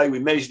it away, we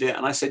measured it,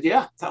 and I said,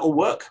 yeah, that'll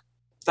work.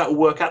 That'll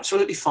work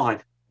absolutely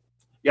fine.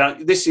 Yeah,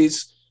 this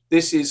is,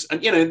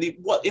 and in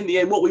the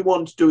end, what we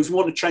want to do is we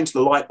want to change the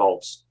light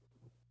bulbs.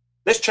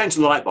 Let's change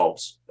the light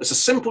bulbs. It's a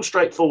simple,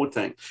 straightforward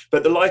thing,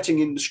 but the lighting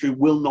industry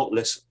will not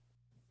listen.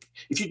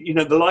 If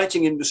the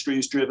lighting industry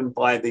is driven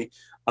by the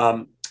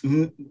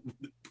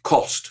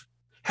cost.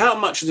 How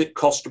much does it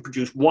cost to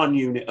produce 1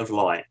 unit of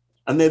light?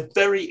 And they're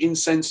very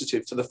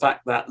insensitive to the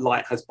fact that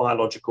light has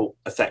biological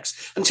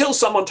effects until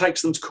someone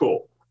takes them to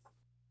court.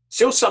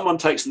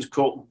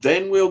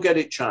 Then we'll get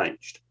it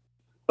changed.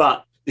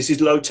 But this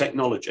is low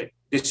technology.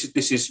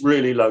 This is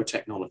really low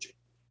technology.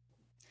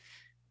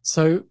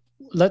 So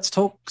let's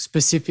talk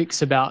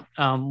specifics about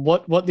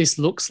what this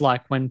looks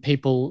like when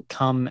people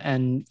come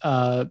and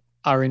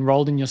are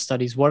enrolled in your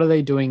studies. What are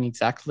they doing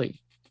exactly?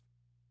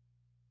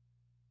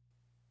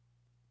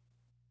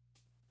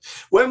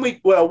 When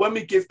we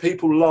give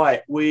people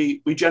light,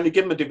 we generally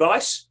give them a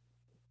device.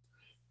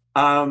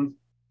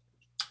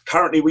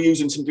 Currently, we're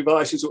using some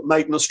devices that were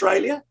made in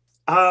Australia,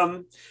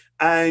 and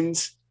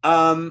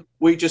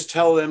we just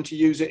tell them to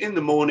use it in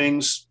the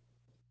mornings.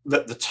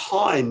 That the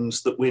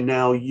times that we're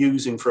now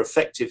using for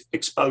effective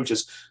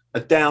exposures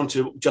are down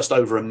to just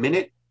over a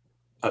minute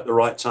at the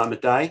right time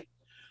of day.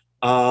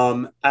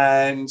 One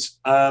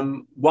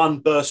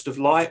burst of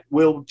light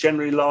will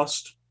generally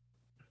last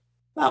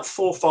about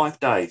 4 or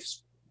 5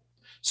 days.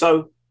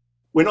 So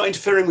we're not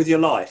interfering with your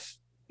life.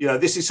 You know,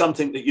 this is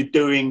something that you're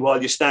doing while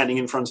you're standing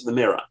in front of the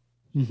mirror.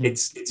 Mm-hmm.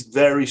 It's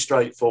very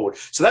straightforward.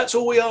 So that's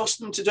all we ask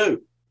them to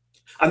do.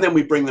 And then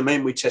we bring them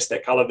in, we test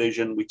their color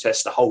vision, we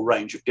test a whole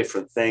range of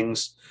different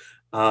things.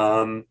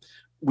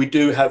 We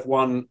do have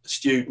one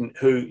student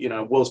who, you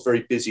know, was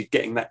very busy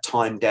getting that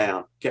time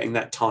down, getting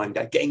that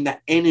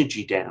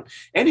energy down.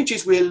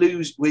 Energies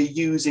we're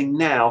using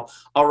now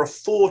are a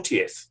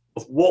 40th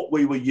of what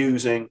we were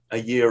using a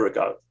year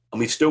ago, and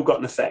we've still got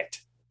an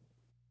effect.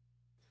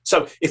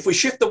 So if we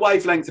shift the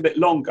wavelength a bit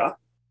longer,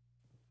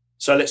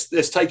 so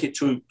let's take it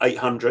to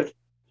 800,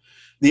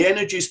 the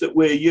energies that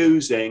we're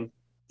using,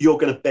 you're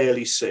going to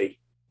barely see.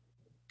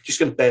 Just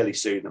going to barely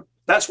see them.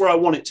 That's where I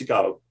want it to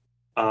go.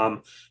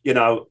 You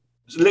know,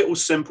 little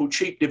simple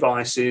cheap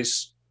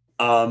devices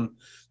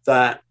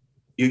that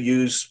you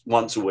use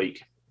once a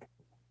week.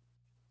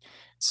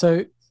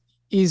 So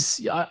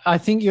I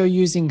think you're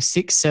using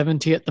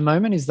 670 at the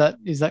moment. Is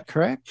that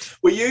correct?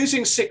 We're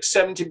using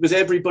 670 because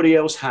everybody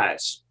else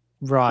has.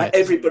 Right.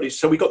 Everybody.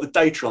 So we got the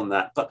data on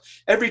that. But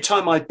every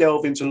time I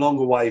delve into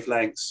longer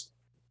wavelengths,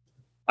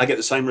 I get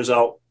the same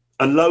result.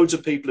 And loads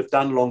of people have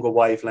done longer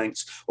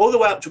wavelengths, all the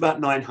way up to about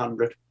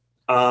 900.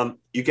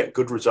 You get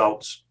good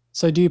results.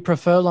 So do you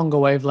prefer longer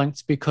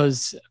wavelengths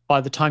because by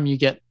the time you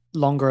get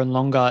longer and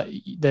longer,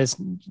 there's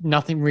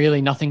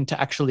nothing to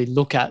actually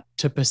look at,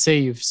 to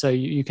perceive, so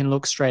you can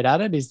look straight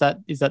at it? Is that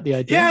the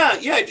idea?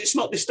 Yeah, it's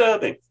not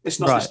disturbing. It's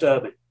not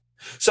disturbing.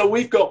 So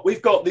we've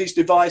got these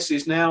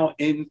devices now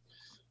in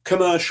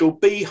commercial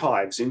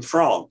beehives in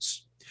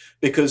France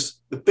because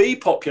the bee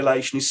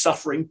population is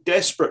suffering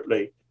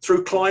desperately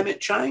through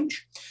climate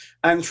change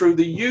and through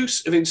the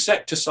use of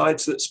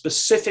insecticides that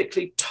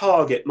specifically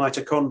target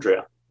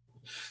mitochondria.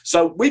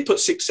 So we put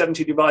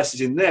 670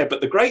 devices in there,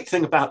 but the great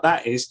thing about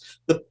that is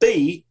the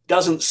bee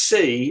doesn't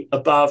see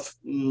above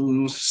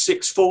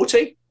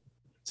 640.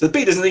 So the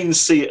bee doesn't even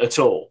see it at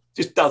all,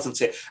 just doesn't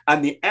see it.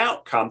 And the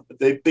outcome,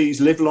 the bees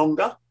live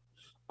longer.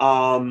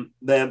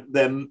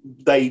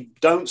 They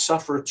don't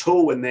suffer at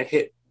all when they're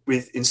hit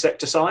with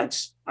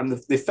insecticides, and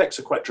the effects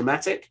are quite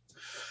dramatic.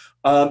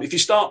 If you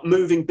start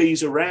moving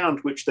bees around,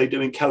 which they do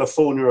in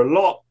California a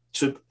lot,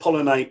 to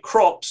pollinate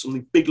crops on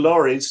the big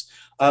lorries,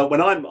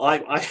 when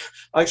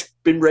I've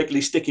been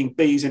regularly sticking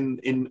bees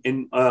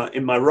in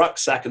my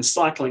rucksack and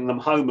cycling them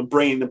home and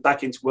bringing them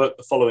back into work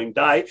the following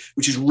day,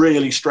 which is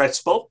really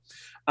stressful.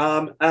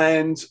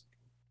 And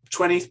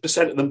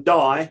 20% of them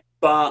die,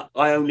 but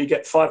I only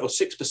get 5 or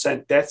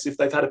 6% deaths if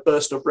they've had a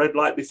burst of red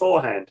light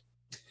beforehand.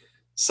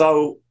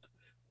 So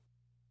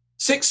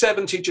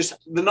 670, just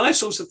the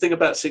nice also thing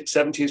about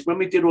 670 is when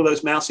we did all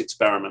those mouse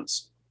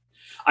experiments,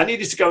 I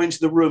needed to go into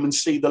the room and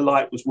see the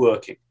light was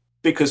working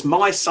because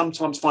mice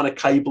sometimes find a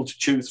cable to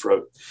chew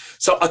through.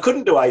 So I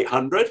couldn't do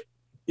 800,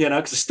 you know,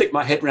 because I stick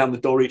my head around the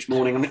door each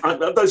morning. I mean,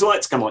 those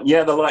lights come on.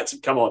 Yeah, the lights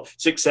have come on.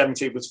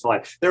 670 was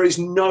fine. There is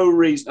no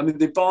reason. I mean,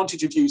 the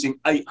advantage of using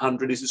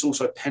 800 is it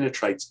also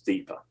penetrates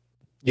deeper.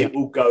 Yeah. It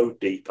will go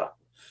deeper.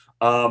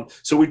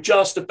 So we're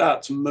just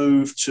about to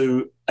move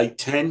to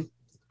 810.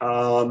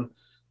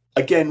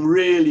 Again,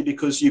 really,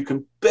 because you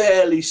can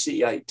barely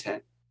see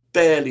 810,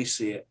 barely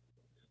see it,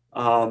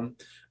 and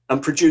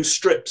produce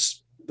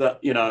strips that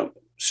you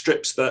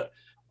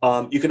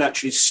can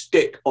actually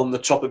stick on the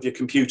top of your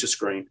computer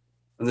screen,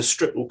 and the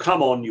strip will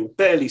come on. You'll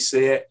barely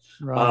see it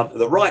at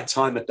the right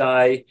time of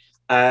day,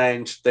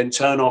 and then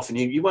turn off, and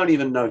you won't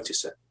even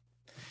notice it.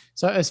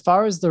 So as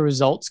far as the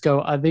results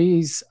go, are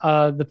these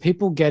the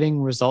people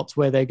getting results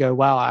where they go,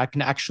 wow, I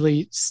can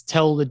actually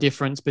tell the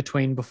difference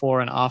between before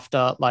and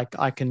after? Like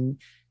I can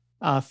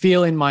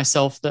feel in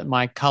myself that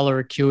my color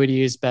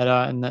acuity is better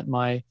and that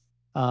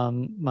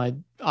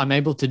I'm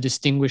able to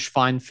distinguish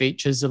fine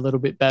features a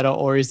little bit better?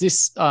 Or is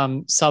this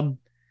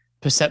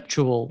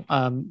sub-perceptual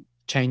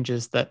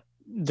changes that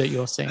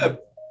you're seeing?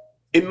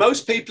 In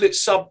most people,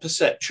 it's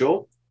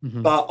sub-perceptual,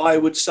 but I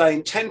would say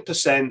in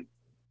 10%,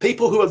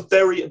 people who are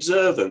very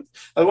observant.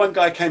 One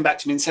guy came back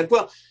to me and said,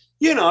 well,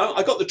 you know,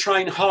 I got the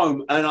train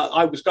home and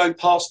I was going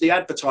past the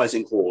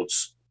advertising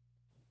boards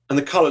and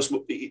the colours were,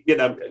 you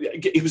know,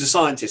 he was a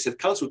scientist, so the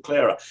colours were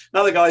clearer.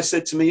 Another guy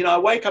said to me, you know, I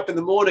wake up in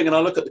the morning and I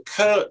look at the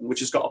curtain, which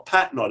has got a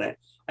pattern on it,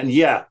 and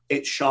yeah,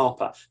 it's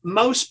sharper.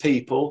 Most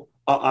people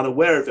are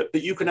unaware of it,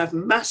 but you can have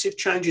massive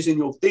changes in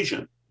your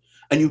vision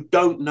and you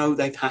don't know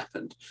they've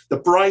happened. The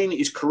brain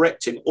is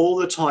correcting all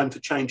the time for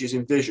changes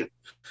in vision.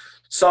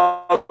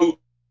 So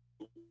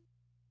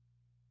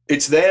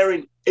it's there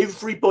in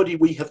everybody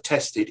we have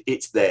tested,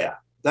 it's there.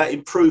 That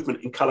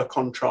improvement in color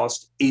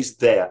contrast is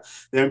there.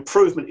 The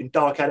improvement in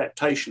dark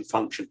adaptation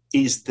function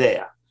is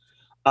there.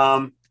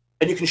 And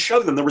you can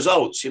show them the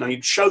results. You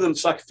can show them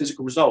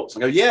psychophysical results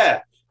and go,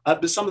 yeah,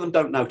 but some of them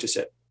don't notice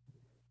it.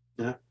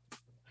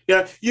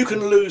 You can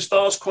lose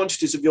vast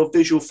quantities of your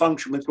visual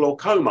function with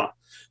glaucoma,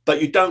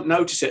 but you don't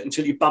notice it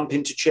until you bump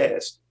into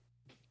chairs.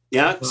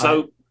 Yeah. Right.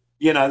 So,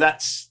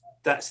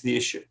 that's the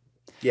issue.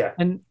 Yeah.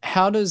 And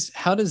how does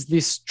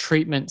this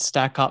treatment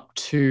stack up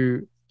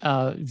to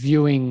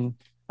viewing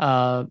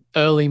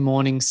early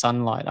morning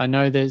sunlight? I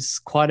know there's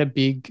quite a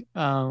big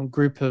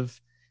group of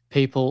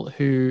people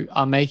who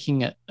are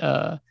making it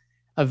a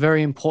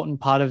very important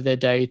part of their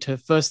day to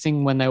first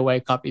thing when they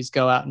wake up is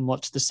go out and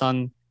watch the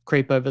sun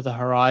creep over the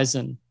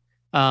horizon.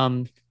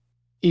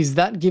 Is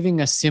that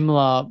giving a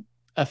similar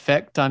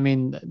effect? I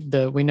mean,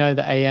 we know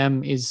the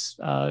AM is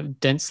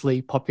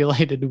densely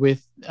populated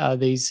with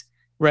these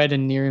red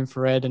and near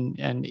infrared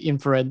and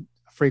infrared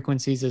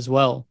frequencies as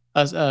well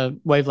as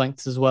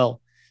wavelengths as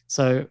well.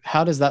 So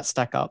how does that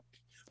stack up?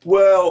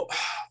 Well,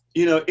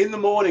 in the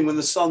morning when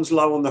the sun's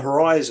low on the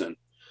horizon,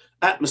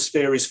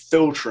 atmosphere is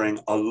filtering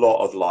a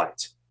lot of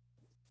light.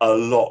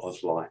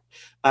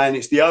 And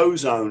it's the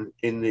ozone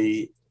in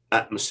the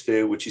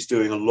atmosphere which is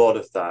doing a lot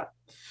of that.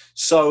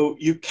 So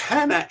you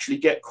can actually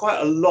get quite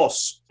a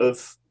loss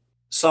of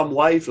some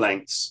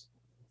wavelengths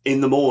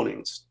in the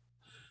mornings.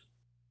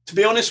 To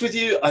be honest with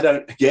you, I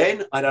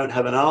don't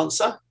have an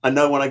answer. I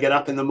know when I get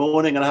up in the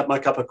morning and I have my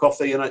cup of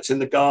coffee and it's in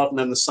the garden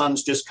and the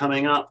sun's just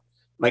coming up,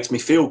 it makes me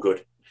feel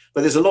good.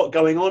 But there's a lot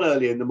going on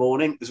early in the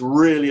morning. There's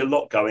really a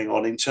lot going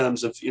on in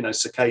terms of,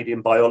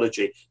 circadian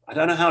biology. I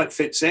don't know how it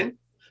fits in,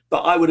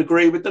 but I would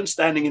agree with them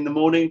standing in the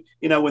morning,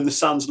 when the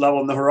sun's low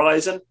on the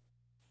horizon,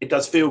 it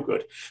does feel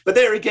good. But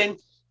there again,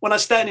 when I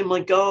stand in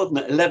my garden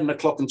at 11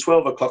 o'clock and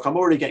 12 o'clock, I'm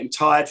already getting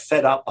tired,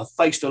 fed up. I've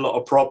faced a lot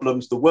of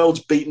problems. The world's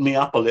beaten me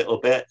up a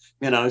little bit,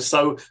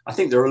 so I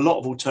think there are a lot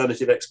of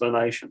alternative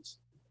explanations.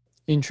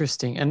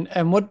 Interesting.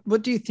 And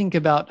what do you think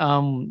about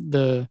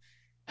the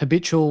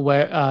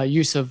habitual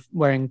use of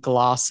wearing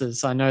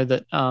glasses? I know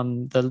that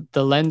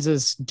the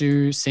lenses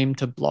do seem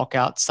to block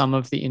out some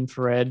of the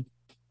infrared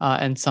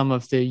and some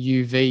of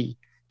the UV.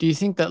 Do you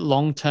think that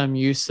long-term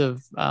use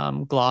of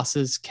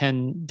glasses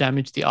can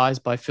damage the eyes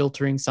by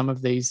filtering some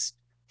of these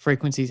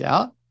frequencies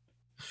out?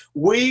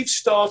 We've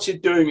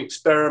started doing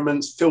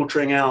experiments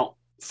filtering out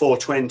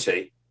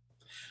 420,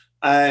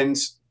 and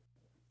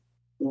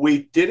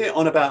we did it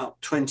on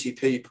about 20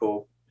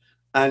 people,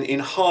 and in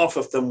half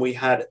of them we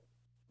had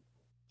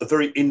a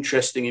very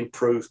interesting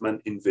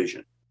improvement in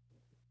vision.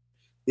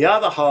 The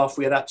other half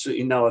we had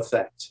absolutely no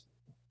effect.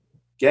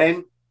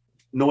 Again,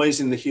 noise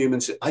in the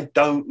humans. I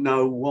don't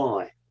know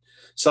why.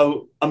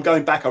 So I'm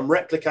going back, I'm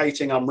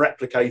replicating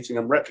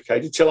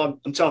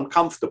until I'm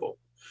comfortable.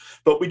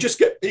 But we just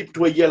get people to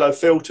wear yellow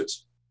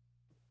filters,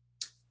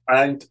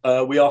 and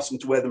we ask them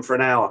to wear them for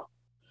an hour,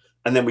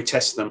 and then we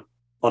test them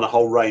on a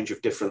whole range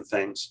of different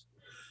things.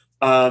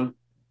 I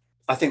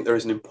think there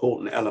is an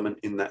important element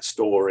in that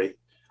story.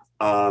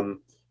 I'm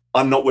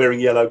not wearing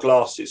yellow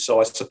glasses, so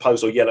I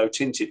suppose, or yellow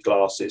tinted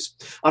glasses.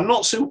 I'm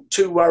not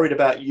too worried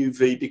about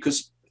UV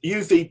because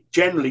UV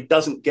generally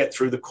doesn't get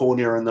through the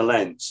cornea and the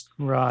lens.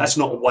 Right. That's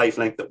not a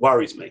wavelength that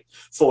worries me.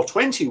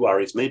 420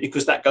 worries me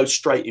because that goes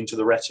straight into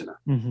the retina.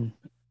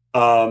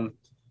 Mm-hmm.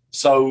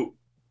 So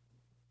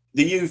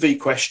the UV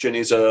question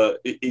is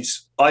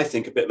I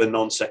think, a bit of a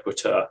non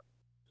sequitur.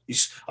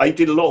 I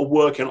did a lot of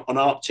work on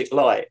Arctic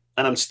light,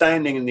 and I'm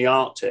standing in the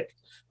Arctic,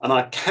 and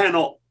I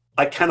cannot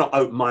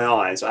open my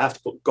eyes. I have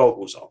to put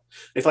goggles on.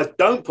 If I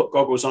don't put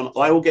goggles on,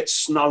 I will get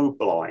snow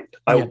blind.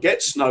 I will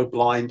get snow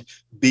blind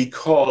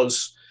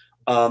because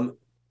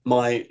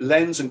my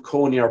lens and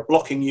cornea are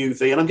blocking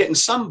UV, and I'm getting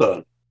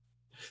sunburn.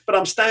 But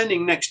I'm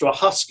standing next to a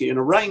husky and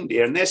a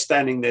reindeer, and they're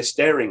standing there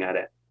staring at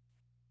it.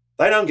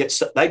 They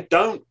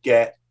don't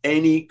get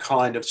any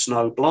kind of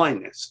snow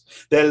blindness.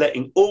 They're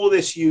letting all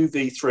this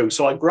UV through.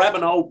 So I grab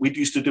we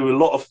used to do a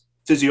lot of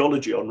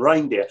physiology on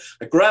reindeer.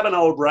 I grab an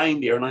old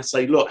reindeer and I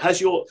say, look, has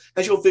your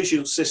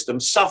visual system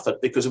suffered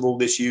because of all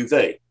this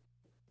UV?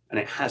 And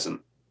it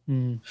hasn't.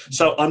 Mm.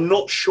 So I'm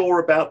not sure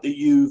about the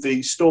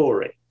UV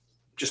story.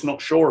 Just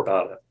not sure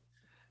about it.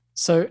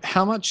 So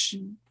how much,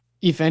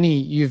 if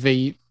any,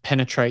 UV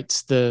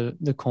penetrates the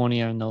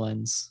cornea and the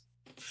lens?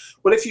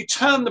 Well, if you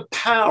turn the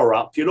power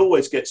up, you'll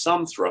always get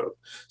some through.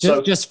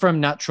 Just from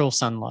natural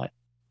sunlight?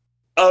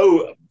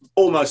 Oh,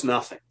 almost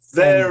nothing.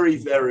 Very,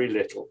 very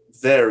little.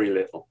 Very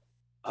little.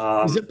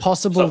 Is it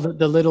possible that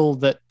the little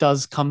that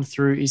does come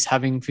through is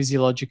having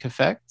physiologic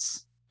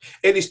effects?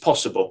 It is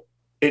possible.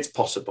 It's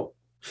possible.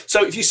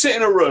 So if you sit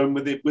in a room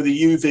with a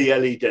UV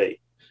LED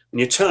and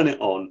you turn it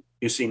on,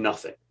 you see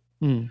nothing.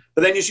 Mm.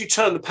 But then as you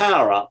turn the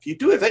power up, you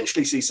do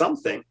eventually see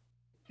something.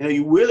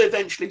 You will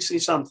eventually see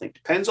something.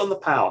 Depends on the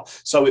power.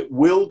 So it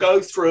will go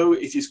through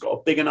if it's got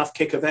a big enough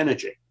kick of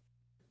energy.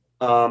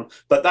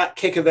 But that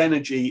kick of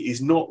energy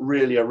is not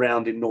really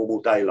around in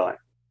normal daylight.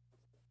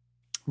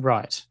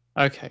 Right.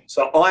 Okay.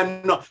 So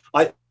I'm not.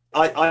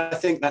 I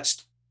think that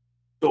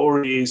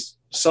story is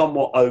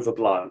somewhat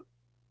overblown.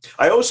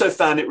 I also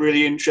found it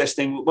really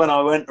interesting when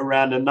I went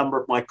around a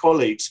number of my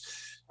colleagues,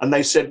 and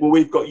they said, "Well,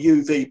 we've got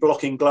UV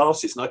blocking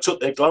glasses," and I took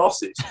their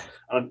glasses,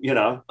 and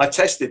I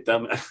tested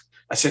them.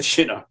 I said,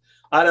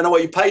 I don't know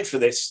what you paid for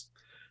this,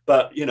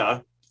 but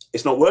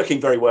it's not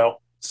working very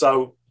well.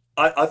 So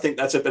I think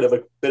that's a bit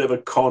of a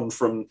con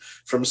from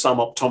some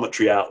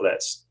optometry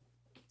outlets.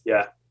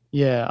 Yeah.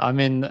 Yeah. I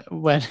mean,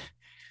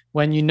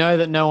 when you know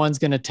that no one's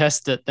going to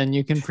test it, then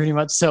you can pretty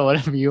much sell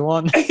whatever you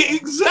want.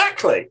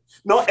 Exactly.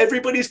 Not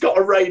everybody's got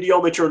a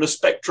radiometer and a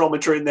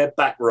spectrometer in their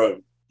back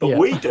room, but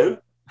we do.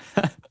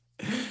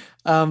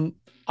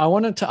 I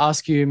wanted to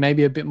ask you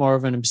maybe a bit more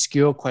of an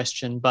obscure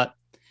question, but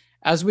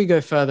as we go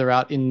further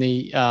out in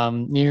the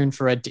near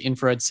infrared to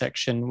infrared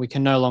section, we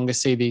can no longer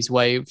see these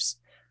waves.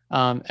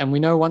 And we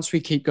know once we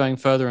keep going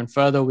further and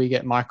further, we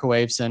get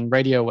microwaves and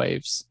radio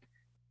waves.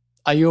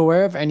 Are you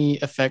aware of any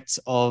effects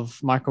of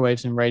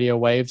microwaves and radio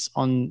waves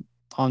on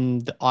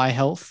the eye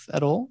health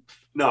at all?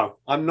 No,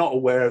 I'm not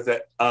aware of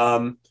it.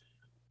 I'm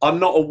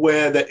not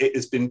aware that it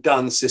has been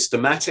done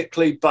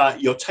systematically,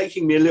 but you're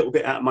taking me a little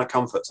bit out of my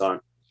comfort zone.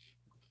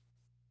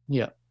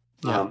 Yeah.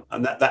 And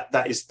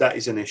that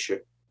is an issue.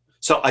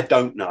 So I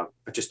don't know.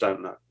 I just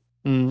don't know.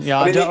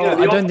 I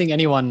don't think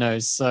anyone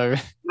knows. So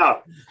no,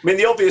 I mean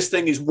the obvious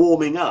thing is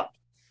warming up.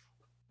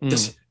 Do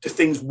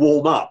things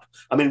warm up?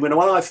 I mean, when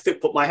I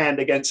put my hand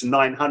against a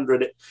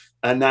 900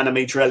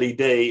 nanometer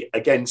LED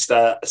against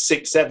a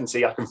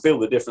 670, I can feel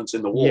the difference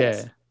in the warmth.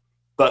 Yeah.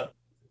 But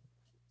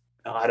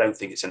I don't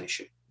think it's an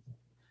issue.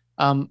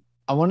 I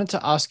wanted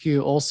to ask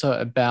you also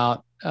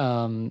about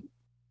the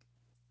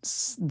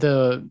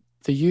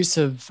use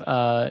of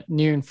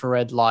near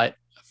infrared light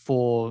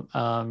for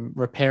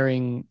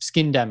repairing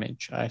skin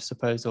damage, I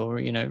suppose, or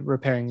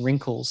repairing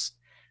wrinkles,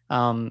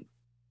 and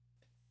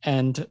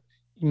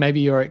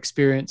maybe your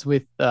experience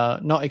with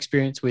not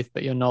experience with,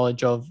 but your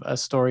knowledge of a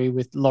story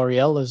with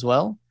L'Oreal as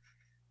well.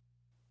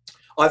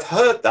 I've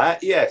heard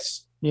that,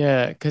 yes.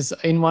 Yeah, because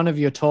in one of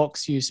your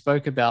talks you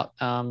spoke about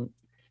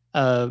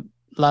a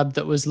lab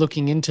that was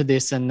looking into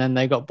this, and then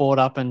they got bought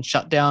up and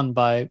shut down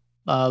by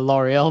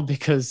L'Oreal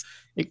because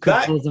it could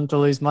cause them to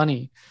lose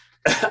money.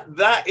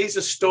 That is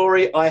a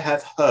story I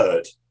have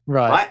heard.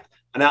 Right?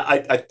 And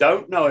I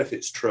don't know if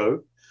it's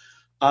true,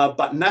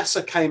 but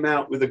NASA came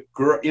out with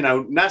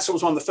NASA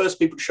was one of the first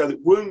people to show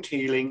that wound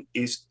healing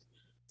is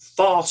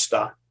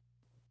faster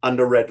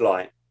under red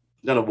light.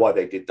 I don't know why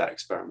they did that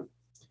experiment.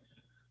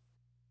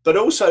 But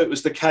also it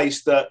was the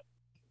case that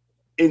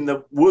in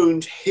the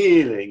wound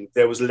healing,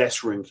 there was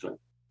less wrinkling.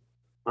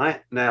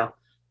 Right? Now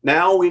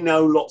we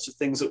know lots of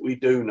things that we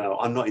do know.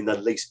 I'm not in the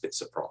least bit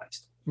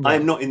surprised. Right. I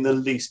am not in the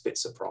least bit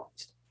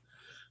surprised.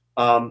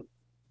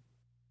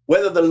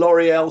 Whether the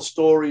L'Oreal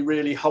story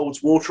really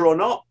holds water or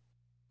not,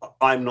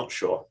 I'm not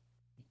sure.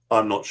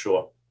 And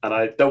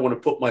I don't want to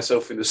put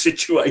myself in a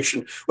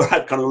situation where I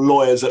had kind of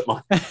lawyers at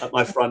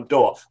my front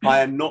door. I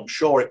am not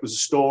sure it was a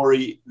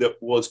story that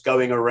was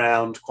going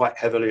around quite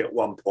heavily at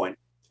one point.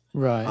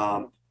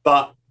 Right.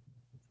 But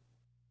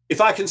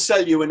if I can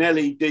sell you an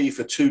LED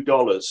for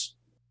 $2,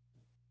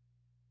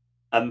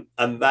 and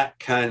that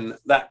can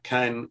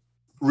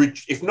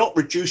if not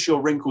reduce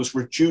your wrinkles,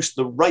 reduce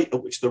the rate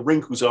at which the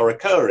wrinkles are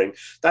occurring,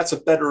 that's a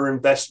better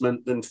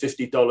investment than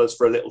 $50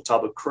 for a little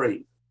tub of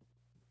cream.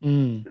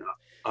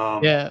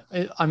 Yeah,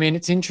 I mean,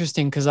 it's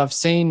interesting because I've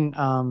seen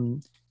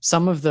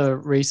some of the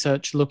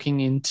research looking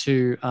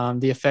into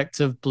the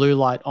effects of blue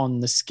light on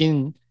the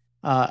skin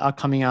are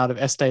coming out of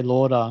Estee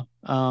Lauder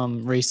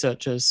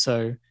researchers.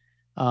 So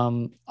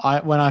when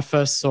I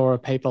first saw a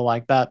paper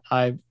like that,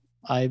 I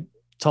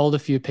told a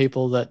few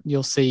people that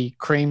you'll see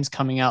creams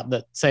coming out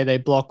that say they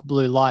block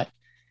blue light.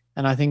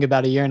 And I think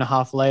about a year and a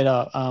half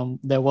later,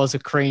 there was a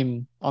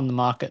cream on the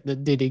market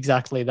that did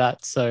exactly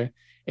that. So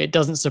it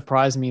doesn't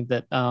surprise me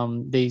that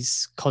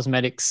these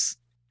cosmetics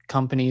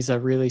companies are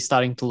really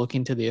starting to look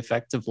into the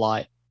effects of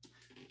light,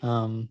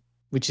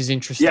 which is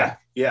interesting.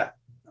 Yeah.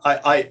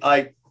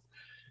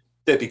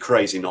 They'd be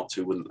crazy not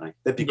to, wouldn't they?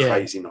 They'd be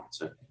crazy not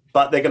to.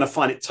 But they're going to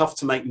find it tough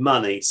to make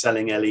money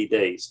selling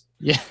LEDs.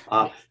 Yeah.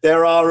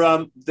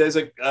 There's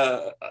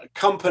a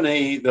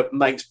company that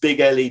makes big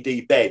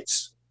LED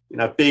beds,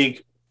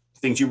 big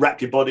things you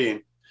wrap your body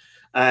in.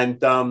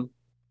 And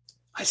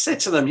I said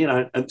to them,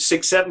 and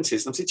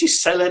 670s, and I said, "Do you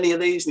sell any of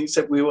these?" And he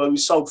said, we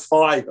sold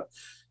 5,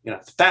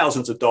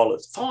 thousands of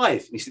dollars, 5.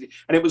 And he said,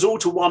 and it was all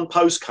to one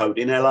postcode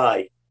in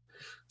LA.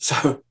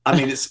 So, I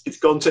mean, it's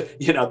gone to,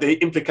 the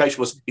implication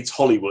was it's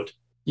Hollywood.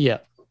 Yeah.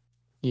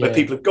 Where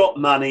people have got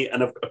money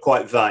and are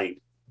quite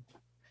vain.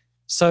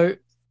 So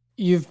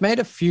you've made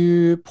a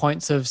few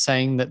points of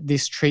saying that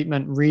this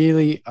treatment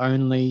really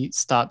only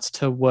starts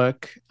to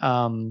work.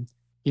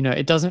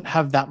 It doesn't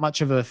have that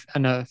much of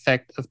an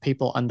effect of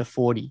people under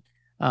 40.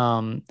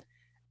 And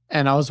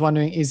I was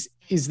wondering, is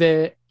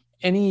there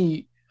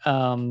any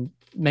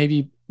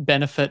maybe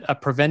benefit a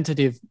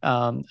preventative,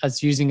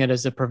 as using it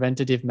as a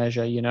preventative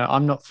measure? You know,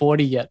 I'm not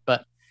 40 yet,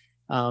 but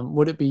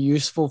would it be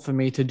useful for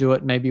me to do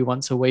it maybe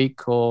once a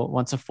week or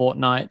once a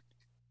fortnight?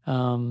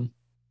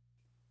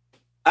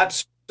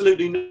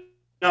 Absolutely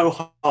no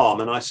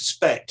harm, and I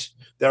suspect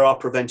there are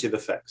preventive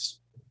effects.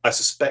 I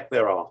suspect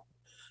there are.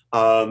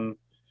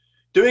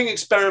 Doing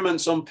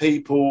experiments on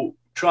people,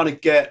 trying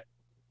to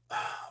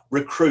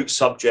recruit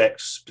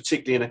subjects,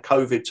 particularly in a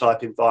COVID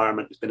type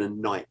environment, has been a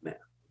nightmare,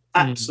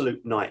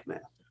 absolute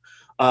nightmare.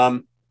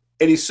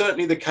 It is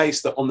certainly the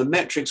case that on the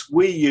metrics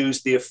we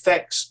use, the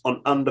effects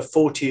on under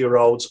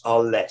 40-year-olds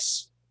are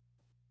less.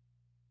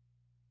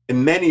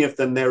 In many of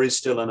them, there is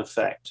still an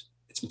effect.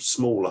 It's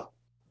smaller.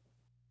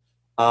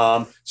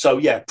 So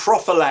yeah,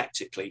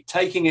 prophylactically,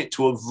 taking it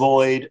to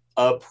avoid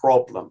a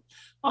problem.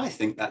 I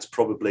think that's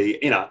probably,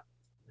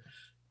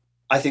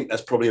 I think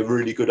that's probably a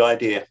really good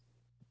idea.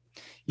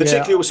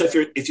 Particularly also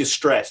if you're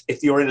stressed,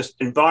 if you're in an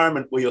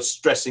environment where you're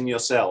stressing your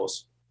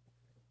cells.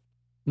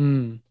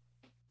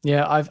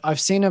 Yeah, I've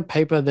seen a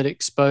paper that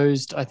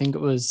exposed, I think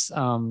it was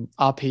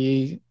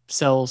RPE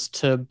cells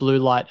to blue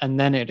light, and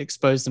then it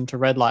exposed them to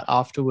red light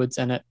afterwards,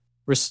 and it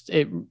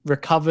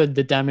recovered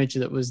the damage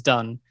that was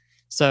done.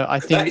 So I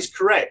think that is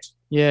correct.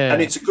 Yeah,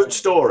 and it's a good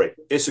story.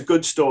 It's a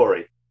good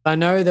story. I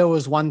know there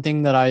was one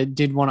thing that I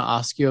did want to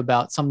ask you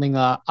about, something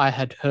that I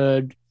had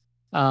heard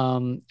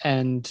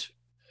and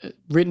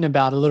written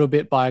about a little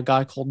bit by a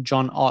guy called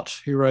John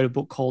Ott, who wrote a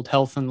book called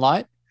Health and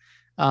Light.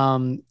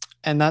 And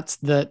that's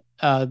that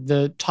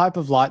the type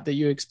of light that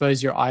you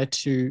expose your eye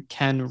to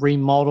can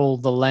remodel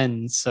the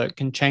lens, so it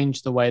can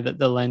change the way that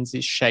the lens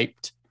is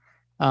shaped.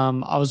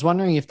 I was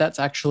wondering if that's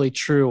actually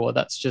true, or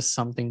that's just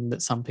something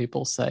that some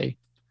people say.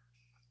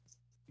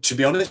 To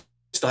be honest,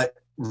 I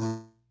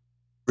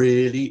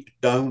really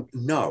don't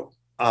know.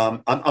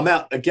 I'm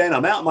out again.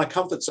 I'm out of my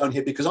comfort zone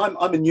here because I'm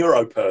a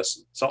neuro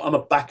person, so I'm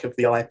a back of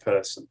the eye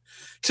person.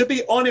 To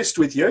be honest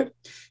with you,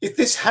 if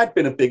this had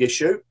been a big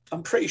issue,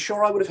 I'm pretty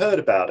sure I would have heard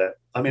about it.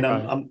 I mean,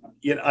 right.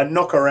 I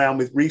knock around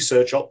with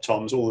research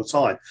optoms all the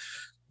time.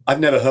 I've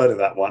never heard of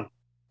that one,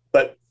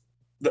 but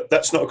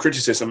that's not a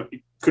criticism.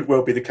 It could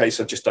well be the case.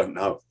 I just don't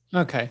know.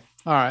 Okay,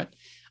 all right.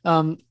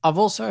 I've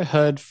also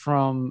heard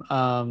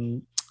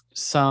from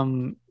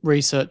some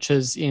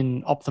researchers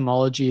in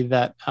ophthalmology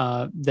that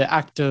the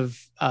act of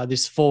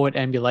this forward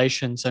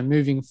ambulation, so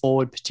moving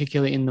forward,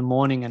 particularly in the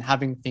morning, and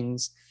having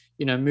things,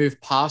 move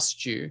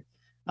past you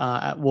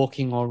at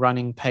walking or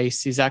running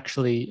pace, is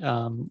actually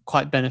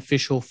quite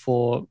beneficial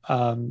for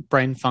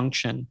brain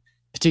function,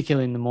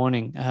 particularly in the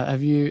morning.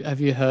 Have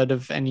you heard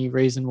of any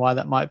reason why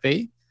that might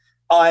be?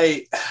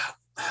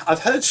 I've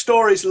heard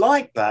stories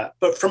like that,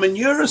 but from a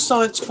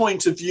neuroscience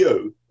point of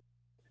view,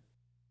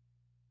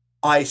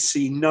 I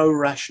see no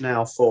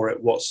rationale for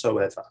it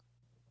whatsoever.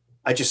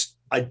 I just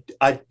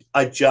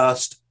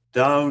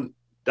don't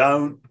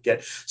get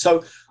it.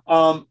 So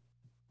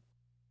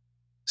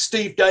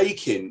Steve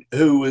Dakin,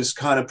 who was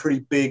kind of pretty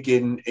big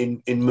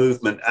in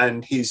movement,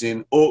 and he's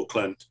in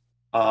Auckland,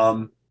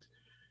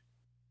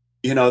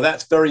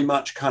 that's very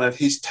much kind of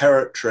his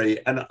territory.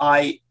 And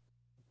I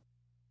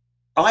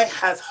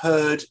have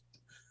heard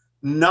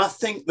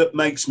nothing that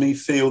makes me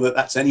feel that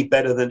that's any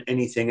better than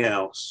anything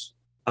else.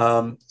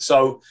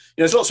 So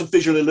there's lots of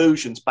visual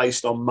illusions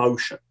based on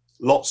motion,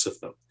 lots of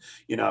them,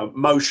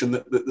 motion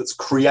that's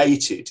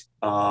created.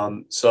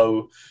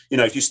 So,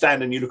 if you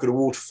stand and you look at a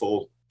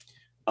waterfall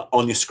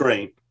on your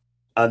screen,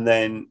 and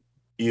then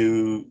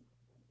the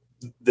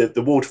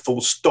waterfall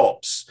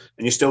stops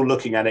and you're still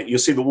looking at it, you'll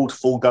see the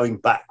waterfall going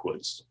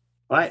backwards,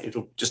 right?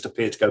 It'll just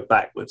appear to go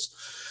backwards.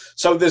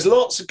 So there's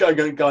lots of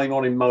going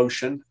on in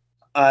motion,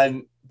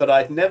 but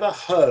I'd never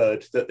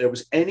heard that there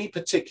was any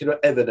particular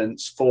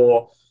evidence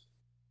for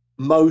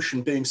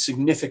motion being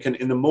significant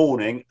in the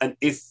morning. And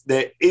if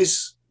there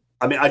is,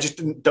 I just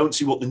don't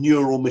see what the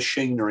neural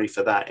machinery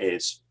for that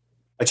is.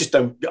 I just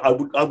don't.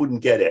 I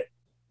wouldn't get it.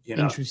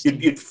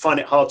 You'd find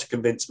it hard to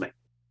convince me.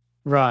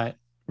 Right.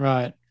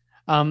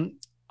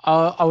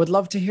 I would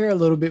love to hear a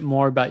little bit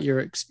more about your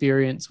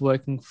experience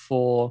working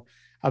for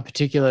a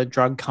particular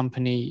drug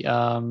company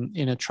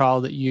in a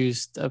trial that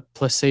used a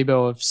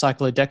placebo of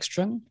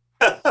cyclodextrin.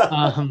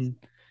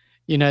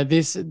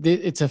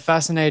 It's a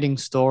fascinating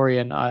story,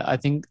 and I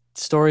think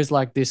stories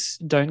like this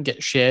don't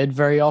get shared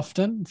very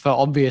often for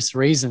obvious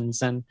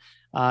reasons, and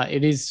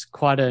it is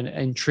quite an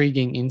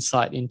intriguing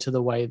insight into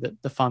the way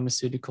that the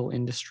pharmaceutical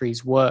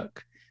industries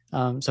work.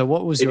 So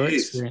what was your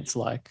experience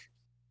like?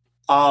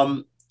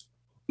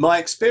 My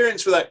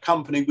experience with that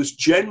company was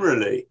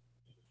generally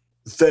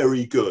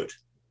very good.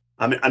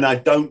 And I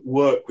don't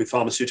work with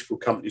pharmaceutical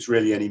companies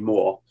really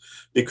anymore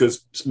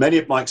because many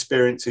of my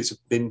experiences have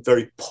been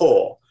very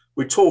poor.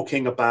 We're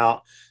talking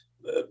about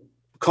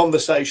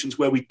conversations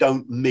where we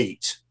don't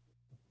meet.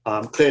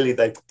 Clearly,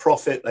 they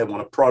profit, they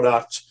want a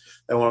product,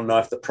 they want to know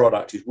if the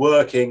product is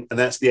working, and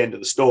that's the end of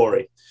the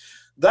story.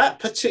 That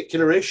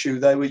particular issue,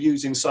 they were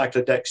using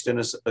cyclodextrin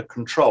as a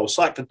control.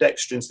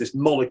 Cyclodextrin is this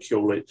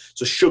molecule,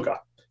 it's a sugar,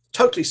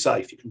 totally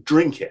safe, you can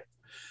drink it.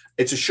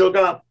 It's a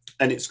sugar,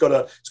 and it's got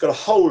a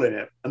hole in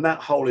it, and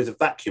that hole is a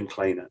vacuum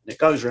cleaner, and it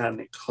goes around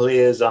and it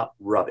clears up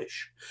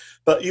rubbish.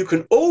 But you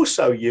can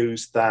also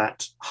use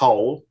that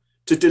hole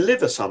to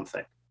deliver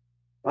something,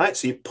 right?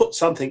 So you put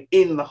something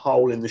in the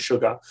hole in the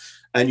sugar,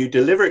 and you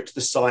deliver it to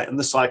the site, and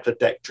the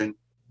cyclodextrin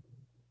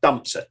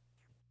dumps it.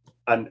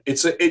 And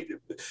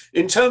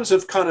in terms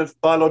of kind of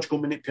biological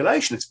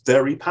manipulation, it's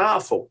very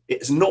powerful. It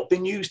has not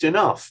been used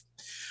enough.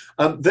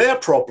 Their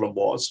problem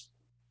was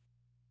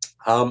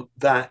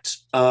that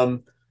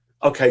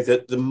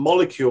the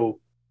molecule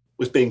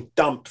was being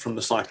dumped from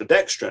the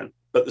cyclodextrin,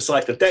 but the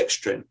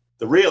cyclodextrin,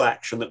 the real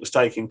action that was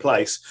taking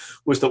place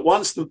was that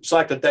once the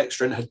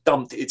cyclodextrin had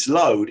dumped its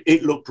load,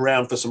 it looked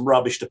around for some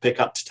rubbish to pick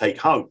up to take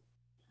home.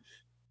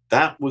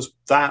 That was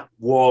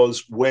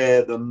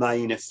where the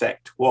main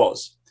effect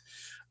was.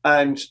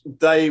 And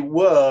they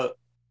were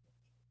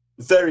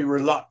very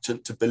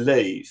reluctant to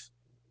believe.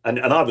 And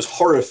I was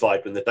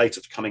horrified when the data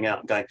was coming out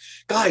and going,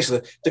 guys,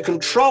 the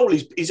control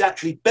is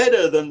actually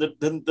better than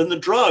the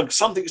drug.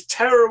 Something's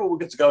terrible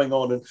going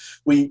on. And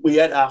we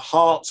had our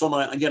hearts on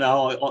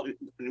it,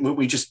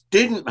 we just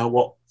didn't know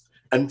what,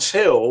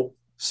 until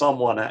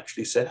someone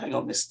actually said, hang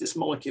on, this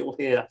molecule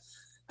here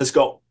has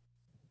got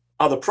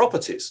other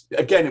properties.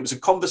 Again, it was a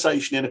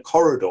conversation in a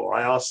corridor.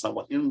 I asked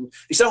someone,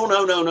 he said, oh,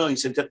 no. He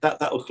said,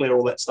 that will clear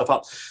all that stuff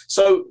up.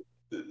 So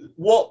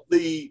what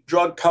the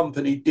drug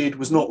company did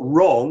was not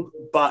wrong,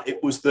 but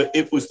it was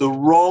the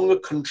wrong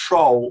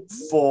control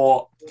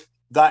for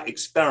that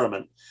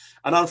experiment.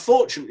 And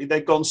unfortunately,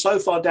 they'd gone so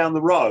far down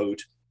the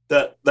road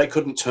that they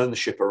couldn't turn the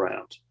ship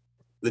around.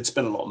 They'd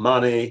spent a lot of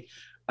money,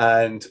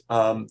 and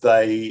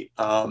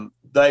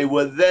they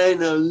were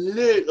then a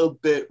little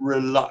bit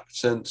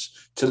reluctant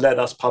to let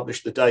us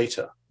publish the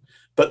data.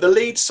 But the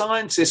lead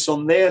scientists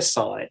on their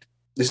side,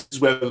 this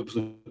is where it was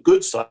a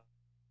good side,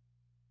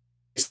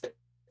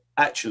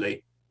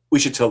 actually, we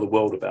should tell the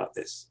world about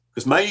this,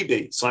 because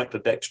maybe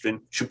cyclodextrin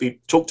should be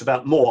talked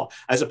about more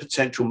as a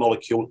potential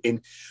molecule in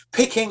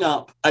picking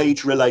up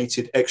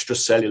age-related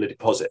extracellular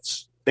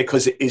deposits,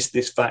 because it is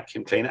this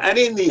vacuum cleaner. And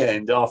in the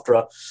end,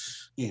 after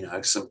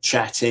some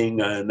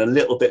chatting and a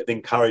little bit of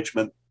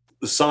encouragement,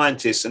 the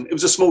scientists, and it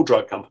was a small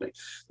drug company,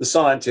 the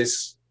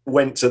scientists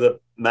went to the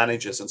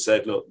managers and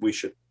said, look, we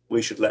should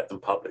let them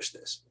publish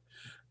this.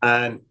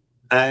 And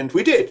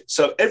we did.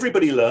 So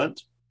everybody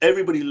learned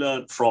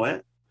from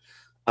it.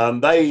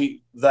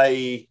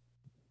 They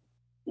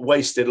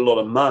wasted a lot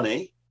of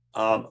money,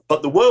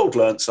 but the world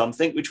learned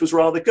something which was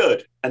rather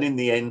good. And in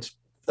the end,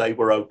 they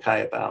were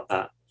okay about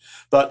that.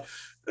 But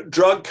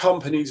drug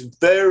companies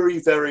very,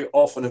 very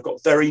often have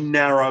got very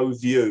narrow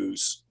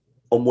views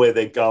on where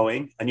they're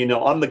going. And,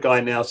 I'm the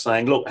guy now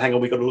saying, look, hang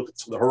on, we've got to look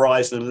to the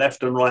horizon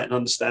left and right and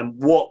understand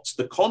what's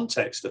the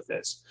context of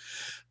this.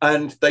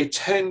 And they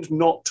tend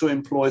not to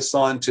employ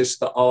scientists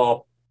that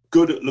are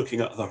good at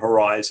looking at the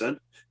horizon.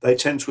 They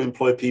tend to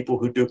employ people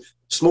who do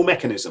small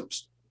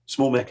mechanisms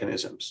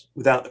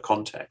without the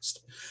context.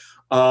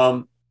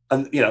 And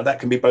that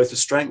can be both a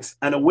strength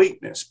and a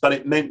weakness, but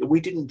it meant that we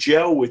didn't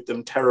gel with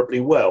them terribly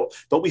well.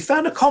 But we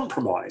found a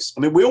compromise. I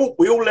mean, we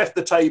all left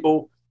the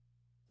table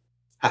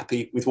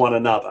happy with one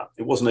another.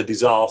 It wasn't a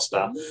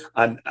disaster.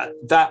 And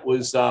that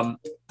was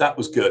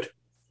good.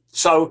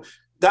 So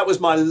that was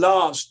my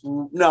last.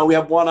 No, we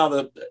had one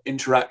other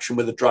interaction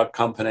with a drug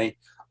company,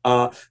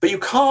 but you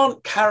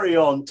can't carry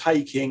on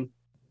taking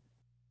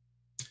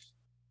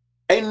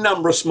n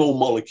number of small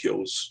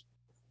molecules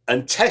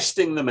and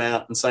testing them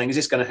out and saying, is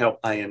this going to help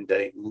A and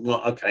D?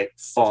 Well, okay,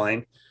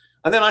 fine.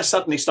 And then I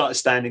suddenly started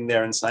standing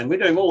there and saying, we're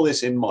doing all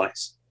this in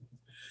mice.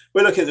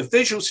 We're looking at the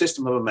visual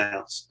system of a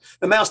mouse.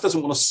 The mouse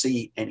doesn't want to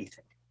see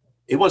anything.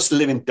 It wants to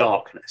live in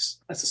darkness.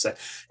 That's to say,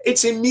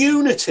 its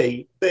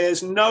immunity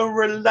bears no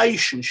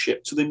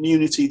relationship to the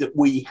immunity that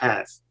we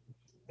have.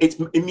 Its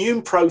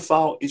immune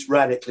profile is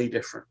radically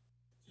different.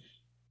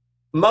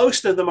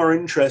 Most of them are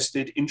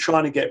interested in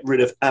trying to get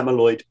rid of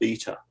amyloid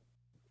beta.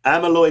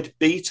 Amyloid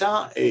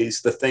beta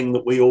is the thing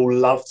that we all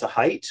love to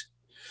hate.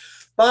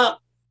 But,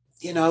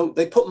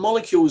 they put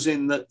molecules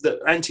in that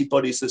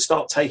antibodies that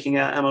start taking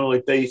out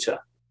amyloid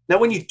beta. Now,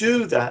 when you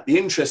do that, the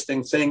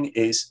interesting thing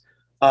is,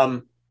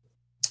 in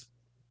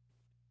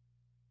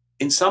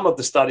some of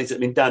the studies that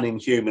have been done in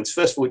humans,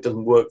 first of all, it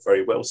doesn't work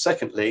very well.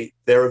 Secondly,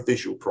 there are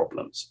visual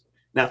problems.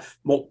 Now,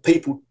 what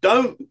people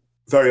don't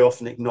very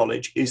often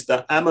acknowledge is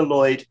that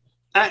amyloid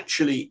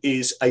actually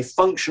is a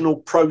functional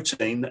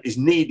protein that is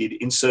needed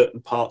in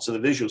certain parts of the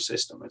visual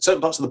system, in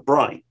certain parts of the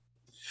brain.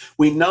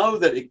 We know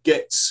that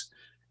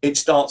it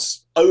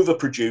starts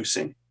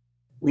overproducing.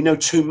 We know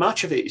too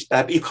much of it is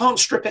bad, but you can't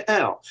strip it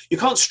out. You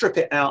can't strip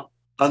it out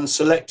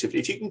unselectively.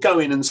 If you can go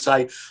in and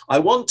say, I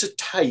want to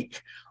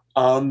take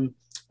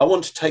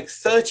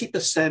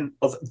 30%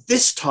 of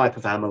this type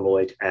of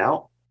amyloid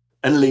out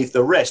and leave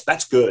the rest,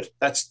 that's good.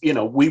 That's,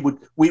 we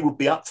would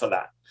be up for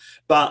that.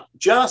 But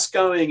just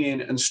going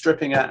in and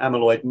stripping out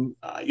amyloid,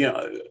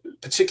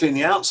 particularly in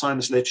the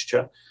Alzheimer's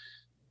literature,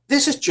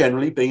 this has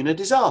generally been a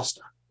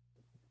disaster.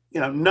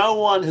 no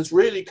one has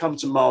really come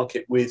to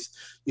market with,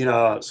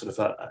 sort of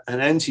an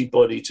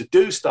antibody to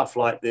do stuff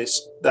like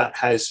this that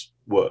has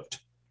worked.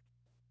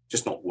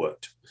 Just not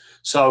worked.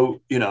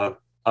 So, yeah.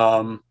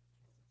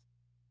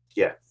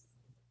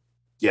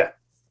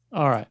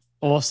 All right.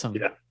 Awesome.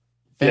 Yeah.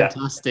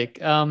 Fantastic.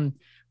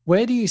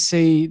 Where do you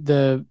see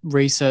the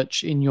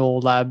research in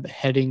your lab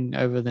heading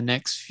over the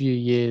next few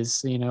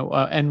years?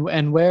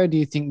 And where do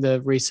you think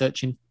the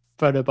research in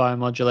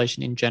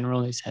photobiomodulation in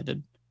general is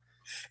headed?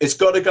 It's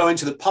got to go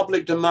into the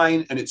public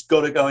domain, and it's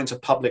got to go into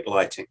public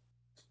lighting.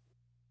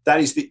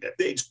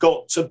 It's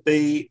got to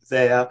be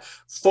there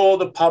for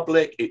the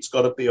public. It's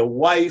got to be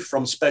away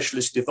from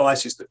specialist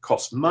devices that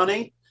cost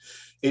money.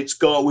 We've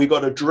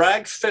got to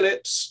drag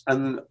Philips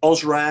and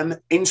Osram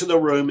into the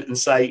room and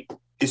say,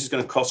 this is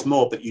going to cost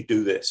more, but you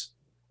do this.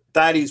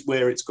 That is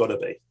where it's got to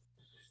be.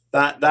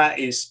 That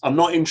is, I'm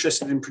not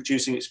interested in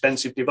producing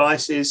expensive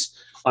devices.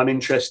 I'm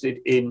interested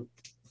in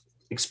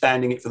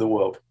expanding it for the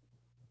world.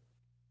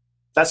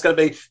 That's going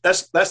to be,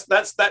 that's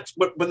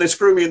what, when they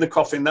screw me in the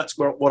coffin, that's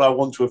what I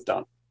want to have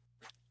done.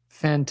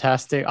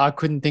 Fantastic. I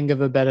couldn't think of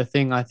a better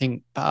thing. I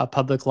think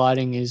public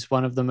lighting is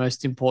one of the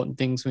most important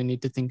things we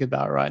need to think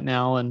about right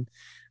now. And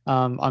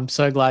I'm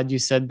so glad you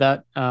said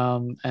that.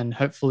 And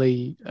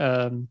hopefully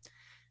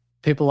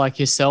people like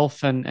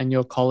yourself and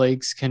your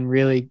colleagues can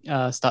really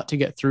start to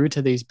get through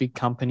to these big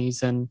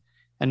companies and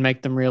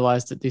make them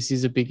realize that this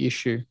is a big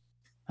issue.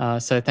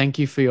 So thank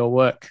you for your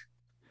work.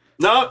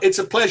 No, it's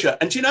a pleasure.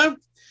 And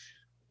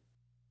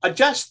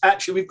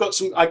we've got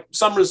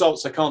some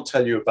results I can't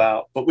tell you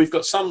about, but we've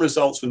got some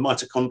results with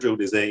mitochondrial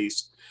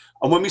disease.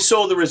 And when we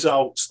saw the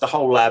results, the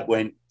whole lab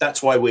went,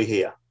 that's why we're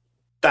here.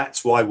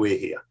 That's why we're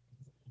here.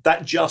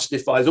 That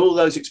justifies all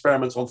those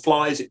experiments on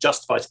flies. It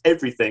justifies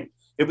everything.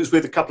 It was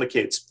with a couple of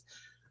kids.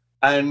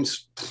 And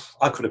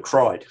I could have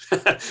cried,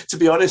 to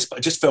be honest, but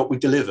I just felt we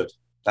delivered.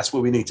 That's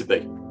where we need to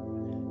be.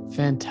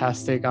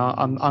 Fantastic.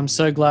 I'm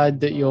so glad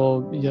that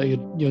you're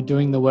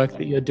doing the work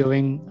that you're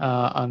doing.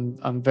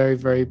 I'm very,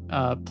 very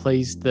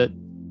pleased that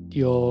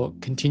you're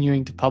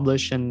continuing to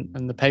publish,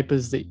 and the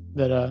papers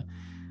that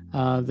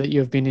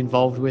you've been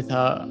involved with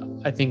are,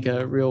 I think,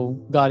 a real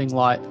guiding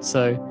light.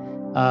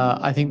 So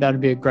I think that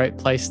would be a great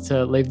place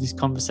to leave this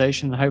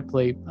conversation.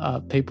 Hopefully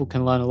people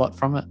can learn a lot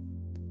from it.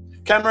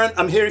 Cameron,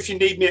 I'm here if you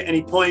need me at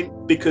any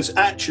point, because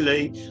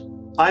actually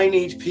I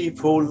need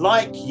people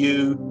like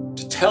you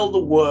to tell the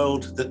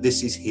world that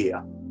this is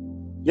here.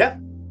 Yeah?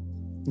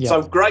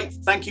 So great.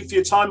 Thank you for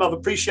your time. I've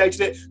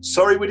appreciated it.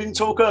 Sorry we didn't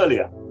talk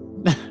earlier.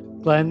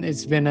 Glenn,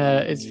 it's been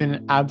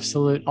an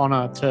absolute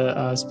honor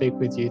to speak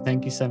with you.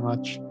 Thank you so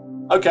much.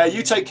 Okay,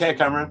 you take care,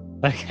 Cameron.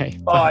 Okay.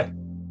 Bye.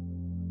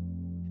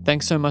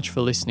 Thanks so much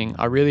for listening.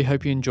 I really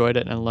hope you enjoyed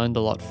it and learned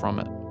a lot from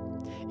it.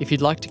 If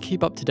you'd like to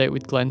keep up to date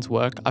with Glenn's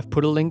work, I've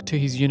put a link to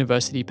his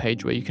university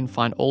page where you can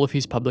find all of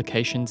his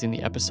publications in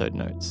the episode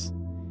notes.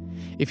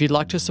 If you'd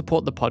like to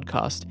support the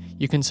podcast,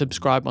 you can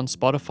subscribe on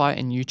Spotify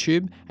and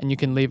YouTube, and you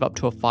can leave up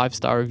to a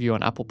 5-star review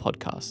on Apple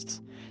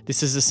Podcasts.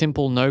 This is a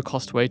simple,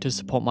 no-cost way to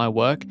support my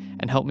work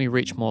and help me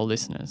reach more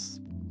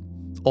listeners.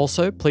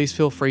 Also, please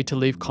feel free to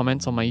leave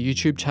comments on my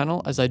YouTube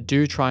channel, as I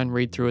do try and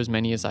read through as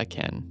many as I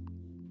can.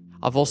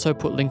 I've also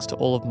put links to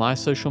all of my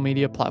social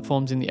media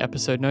platforms in the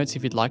episode notes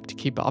if you'd like to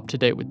keep up to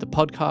date with the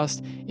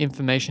podcast,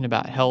 information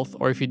about health,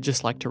 or if you'd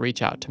just like to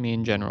reach out to me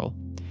in general.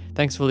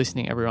 Thanks for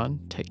listening, everyone.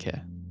 Take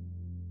care.